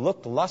you've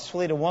looked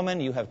lustfully at a woman,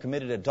 you have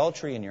committed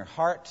adultery in your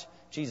heart.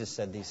 Jesus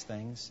said these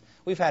things.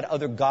 We've had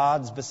other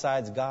gods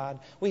besides God.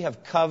 We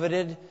have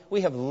coveted.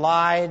 We have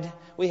lied.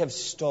 We have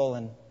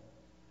stolen.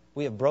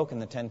 We have broken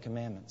the 10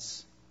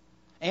 commandments.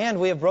 And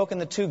we have broken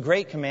the 2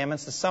 great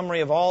commandments, the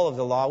summary of all of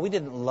the law. We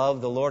didn't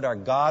love the Lord our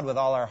God with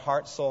all our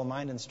heart, soul,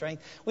 mind, and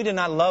strength. We did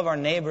not love our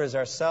neighbor as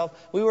ourselves.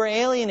 We were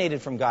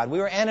alienated from God. We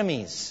were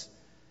enemies.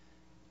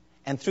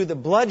 And through the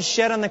blood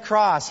shed on the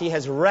cross, he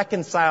has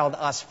reconciled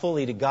us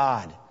fully to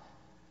God.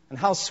 And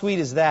how sweet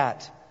is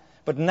that?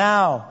 But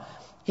now,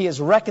 he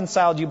has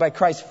reconciled you by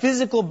Christ's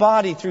physical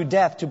body through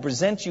death to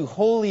present you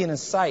holy in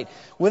his sight,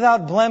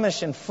 without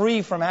blemish and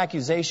free from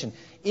accusation,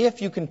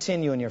 if you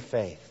continue in your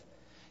faith.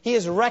 He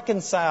has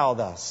reconciled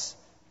us.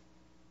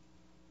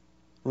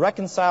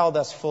 Reconciled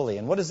us fully.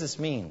 And what does this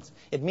mean?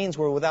 It means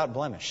we're without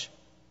blemish.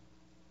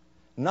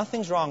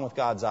 Nothing's wrong with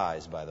God's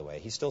eyes, by the way.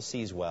 He still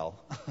sees well.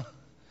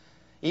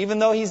 Even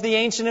though he's the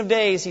Ancient of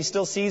Days, he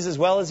still sees as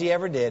well as he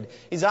ever did.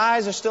 His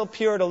eyes are still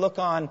pure to look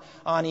on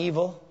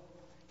evil.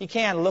 He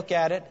can't look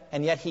at it,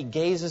 and yet he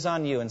gazes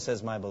on you and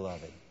says, my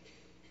beloved.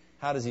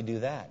 How does he do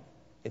that?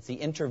 It's the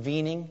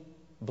intervening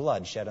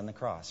blood shed on the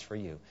cross for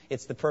you.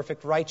 It's the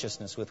perfect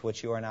righteousness with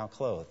which you are now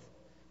clothed.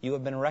 You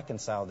have been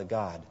reconciled to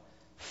God,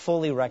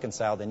 fully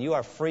reconciled, and you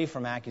are free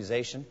from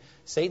accusation.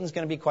 Satan's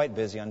going to be quite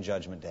busy on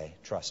Judgment Day,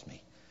 trust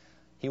me.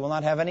 He will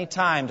not have any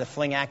time to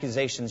fling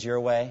accusations your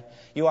way.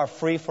 You are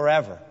free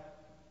forever.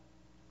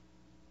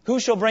 Who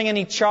shall bring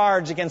any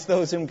charge against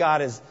those whom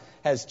God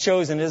has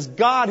chosen? It is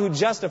God who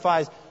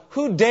justifies.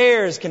 Who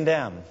dares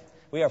condemn?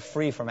 We are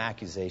free from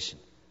accusation.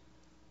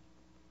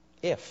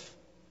 If.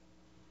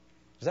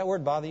 Does that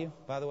word bother you,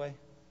 by the way?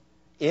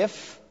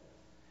 If.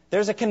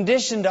 There's a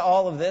condition to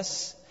all of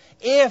this.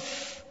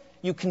 If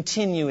you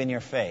continue in your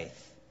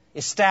faith,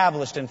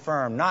 established and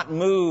firm, not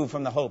moved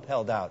from the hope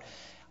held out.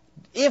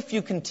 If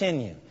you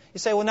continue. You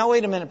say, well, now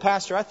wait a minute,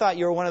 Pastor, I thought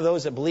you were one of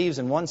those that believes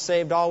in once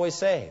saved, always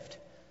saved.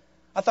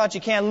 I thought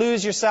you can't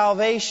lose your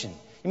salvation.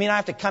 You mean I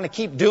have to kind of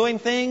keep doing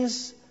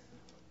things?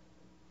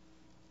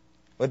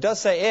 Well, it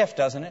does say if,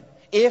 doesn't it?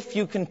 If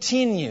you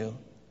continue,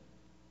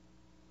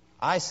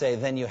 I say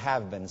then you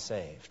have been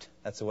saved.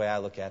 That's the way I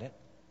look at it.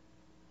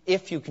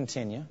 If you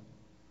continue.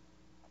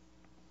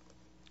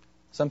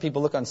 Some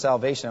people look on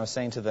salvation, I was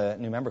saying to the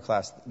new member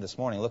class this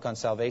morning, look on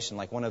salvation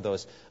like one of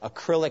those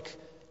acrylic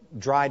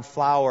dried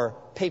flower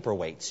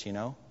paperweights, you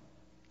know.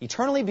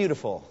 Eternally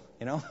beautiful,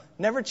 you know,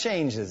 never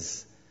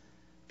changes.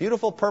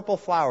 Beautiful purple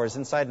flowers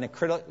inside an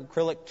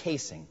acrylic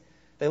casing.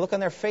 They look on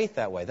their faith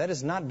that way. That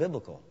is not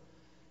biblical.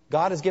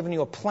 God has given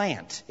you a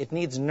plant. It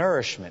needs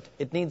nourishment.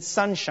 It needs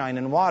sunshine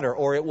and water,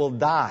 or it will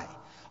die.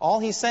 All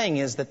He's saying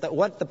is that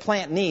what the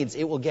plant needs,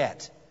 it will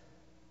get.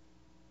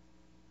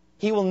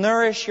 He will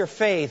nourish your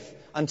faith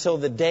until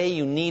the day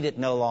you need it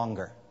no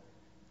longer.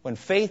 When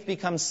faith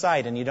becomes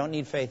sight and you don't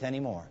need faith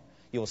anymore,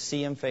 you will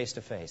see Him face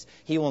to face.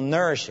 He will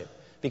nourish it,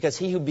 because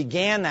He who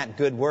began that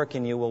good work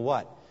in you will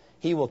what?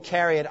 He will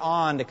carry it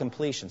on to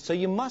completion. So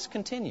you must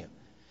continue.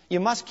 You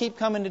must keep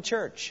coming to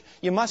church.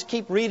 You must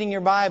keep reading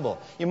your Bible.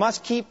 You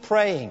must keep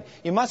praying.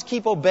 You must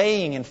keep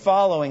obeying and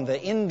following the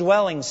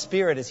indwelling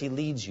Spirit as He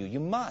leads you. You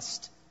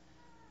must,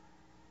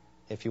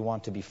 if you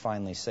want to be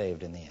finally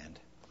saved in the end.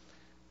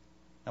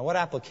 Now, what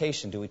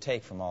application do we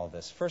take from all of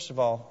this? First of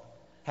all,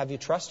 have you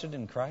trusted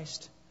in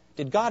Christ?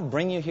 Did God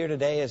bring you here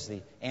today as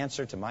the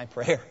answer to my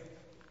prayer?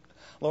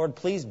 Lord,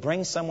 please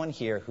bring someone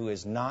here who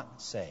is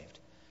not saved.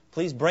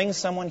 Please bring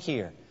someone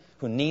here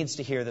who needs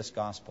to hear this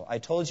gospel. I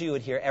told you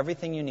would hear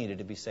everything you needed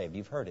to be saved.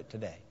 You've heard it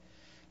today.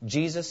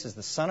 Jesus is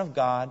the Son of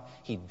God.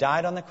 He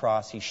died on the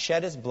cross. He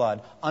shed His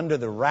blood under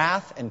the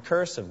wrath and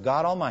curse of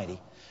God Almighty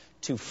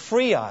to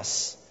free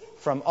us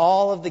from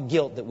all of the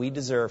guilt that we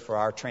deserve for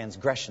our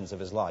transgressions of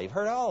His law. You've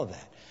heard all of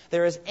that.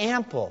 There is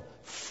ample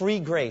free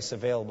grace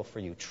available for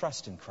you.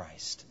 Trust in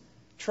Christ.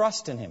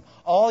 Trust in Him.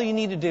 All you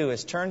need to do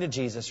is turn to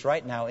Jesus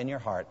right now in your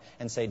heart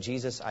and say,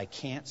 Jesus, I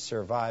can't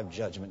survive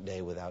Judgment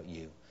Day without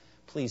You.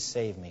 Please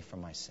save me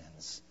from my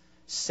sins.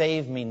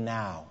 Save me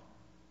now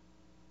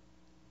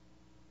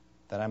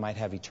that I might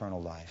have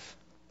eternal life.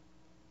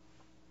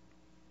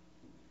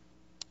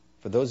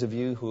 For those of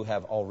you who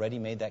have already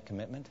made that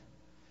commitment,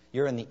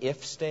 you're in the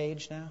if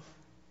stage now.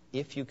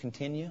 If you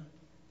continue.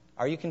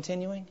 Are you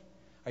continuing?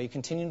 Are you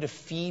continuing to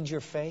feed your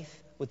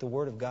faith with the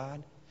Word of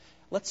God?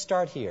 Let's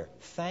start here.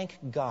 Thank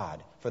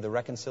God for the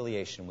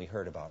reconciliation we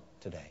heard about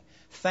today.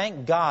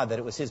 Thank God that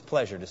it was His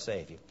pleasure to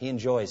save you. He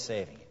enjoys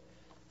saving you.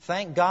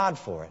 Thank God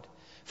for it.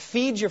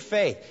 Feed your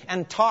faith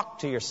and talk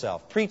to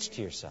yourself. Preach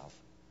to yourself.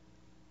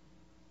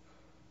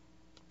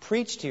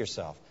 Preach to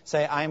yourself.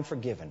 Say, I am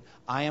forgiven.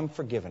 I am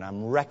forgiven.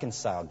 I'm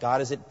reconciled.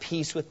 God is at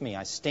peace with me.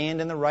 I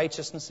stand in the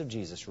righteousness of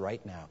Jesus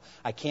right now.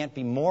 I can't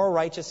be more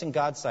righteous in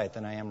God's sight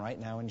than I am right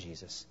now in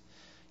Jesus.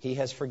 He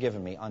has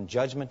forgiven me. On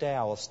Judgment Day,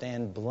 I will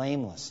stand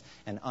blameless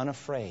and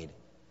unafraid.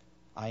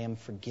 I am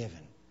forgiven.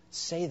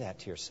 Say that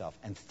to yourself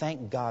and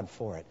thank God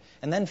for it.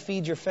 And then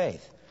feed your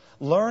faith.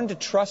 Learn to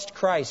trust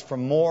Christ for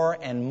more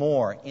and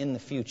more in the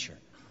future.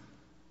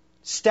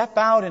 Step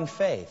out in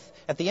faith.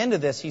 At the end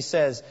of this, he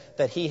says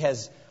that he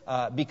has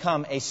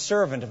become a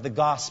servant of the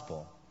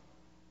gospel.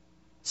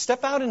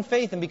 Step out in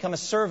faith and become a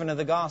servant of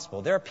the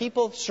gospel. There are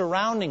people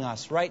surrounding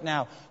us right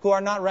now who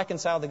are not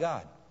reconciled to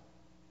God.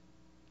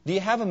 Do you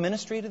have a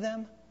ministry to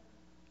them?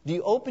 Do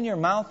you open your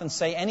mouth and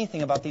say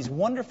anything about these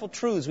wonderful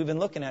truths we've been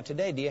looking at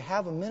today? Do you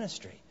have a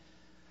ministry?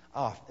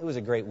 Oh, it was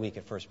a great week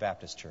at First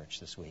Baptist Church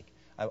this week.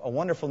 A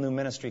wonderful new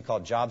ministry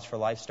called Jobs for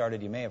Life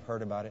started. You may have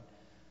heard about it.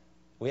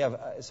 We have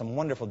some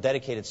wonderful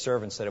dedicated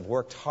servants that have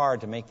worked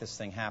hard to make this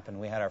thing happen.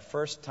 We had our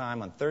first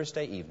time on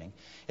Thursday evening.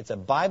 It's a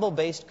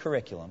Bible-based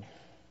curriculum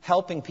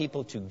helping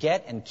people to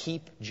get and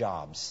keep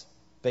jobs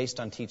based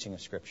on teaching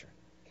of Scripture.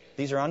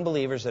 These are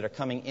unbelievers that are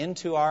coming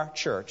into our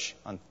church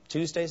on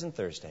Tuesdays and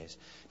Thursdays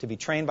to be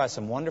trained by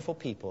some wonderful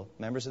people,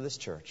 members of this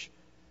church,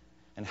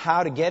 and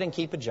how to get and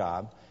keep a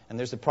job. And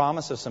there's the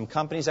promise of some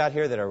companies out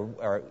here that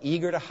are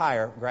eager to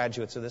hire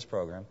graduates of this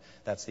program.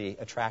 That's the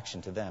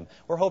attraction to them.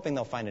 We're hoping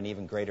they'll find an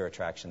even greater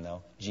attraction,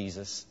 though,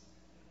 Jesus.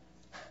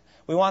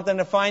 We want them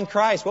to find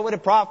Christ. What would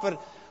it profit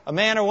a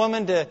man or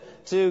woman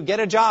to get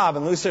a job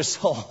and lose their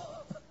soul?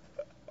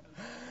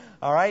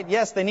 All right?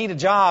 Yes, they need a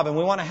job, and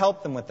we want to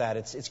help them with that.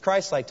 It's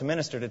Christ-like to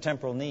minister to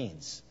temporal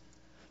needs.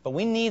 But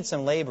we need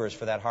some laborers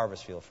for that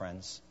harvest field,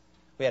 friends.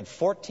 We had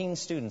 14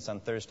 students on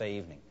Thursday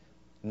evening,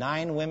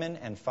 9 women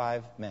and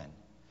 5 men.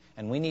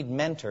 And we need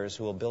mentors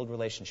who will build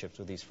relationships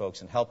with these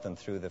folks and help them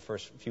through the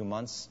first few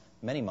months,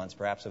 many months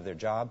perhaps, of their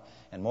job.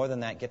 And more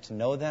than that, get to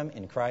know them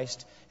in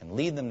Christ and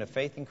lead them to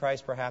faith in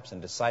Christ perhaps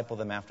and disciple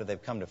them after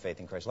they've come to faith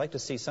in Christ. I'd like to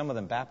see some of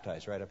them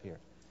baptized right up here.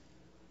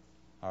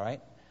 All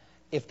right?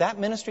 If that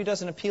ministry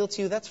doesn't appeal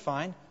to you, that's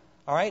fine.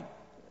 All right?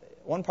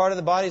 One part of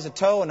the body is a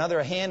toe, another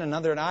a hand,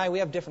 another an eye. We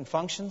have different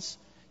functions.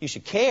 You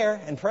should care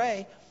and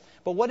pray.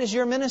 But what is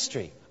your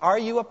ministry? Are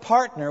you a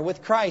partner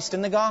with Christ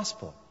in the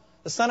gospel?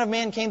 The Son of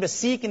Man came to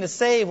seek and to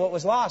save what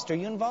was lost. Are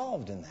you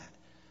involved in that?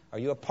 Are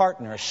you a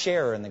partner, a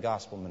sharer in the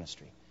gospel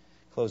ministry?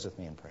 Close with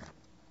me in prayer.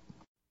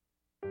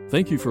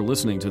 Thank you for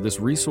listening to this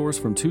resource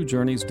from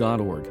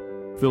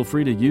twojourneys.org. Feel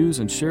free to use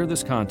and share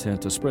this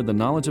content to spread the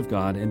knowledge of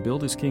God and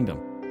build His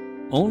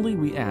kingdom. Only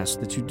we ask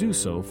that you do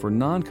so for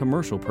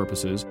non-commercial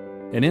purposes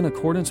and in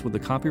accordance with the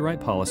copyright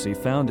policy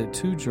found at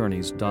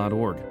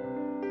twojourneys.org.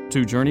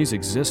 Two Journeys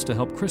exists to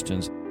help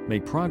Christians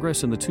make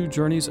progress in the two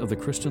journeys of the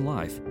Christian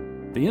life,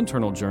 the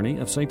internal journey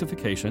of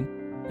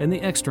sanctification and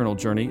the external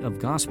journey of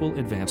gospel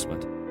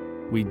advancement.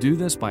 We do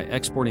this by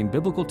exporting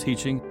biblical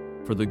teaching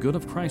for the good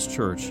of Christ's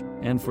church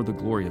and for the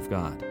glory of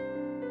God.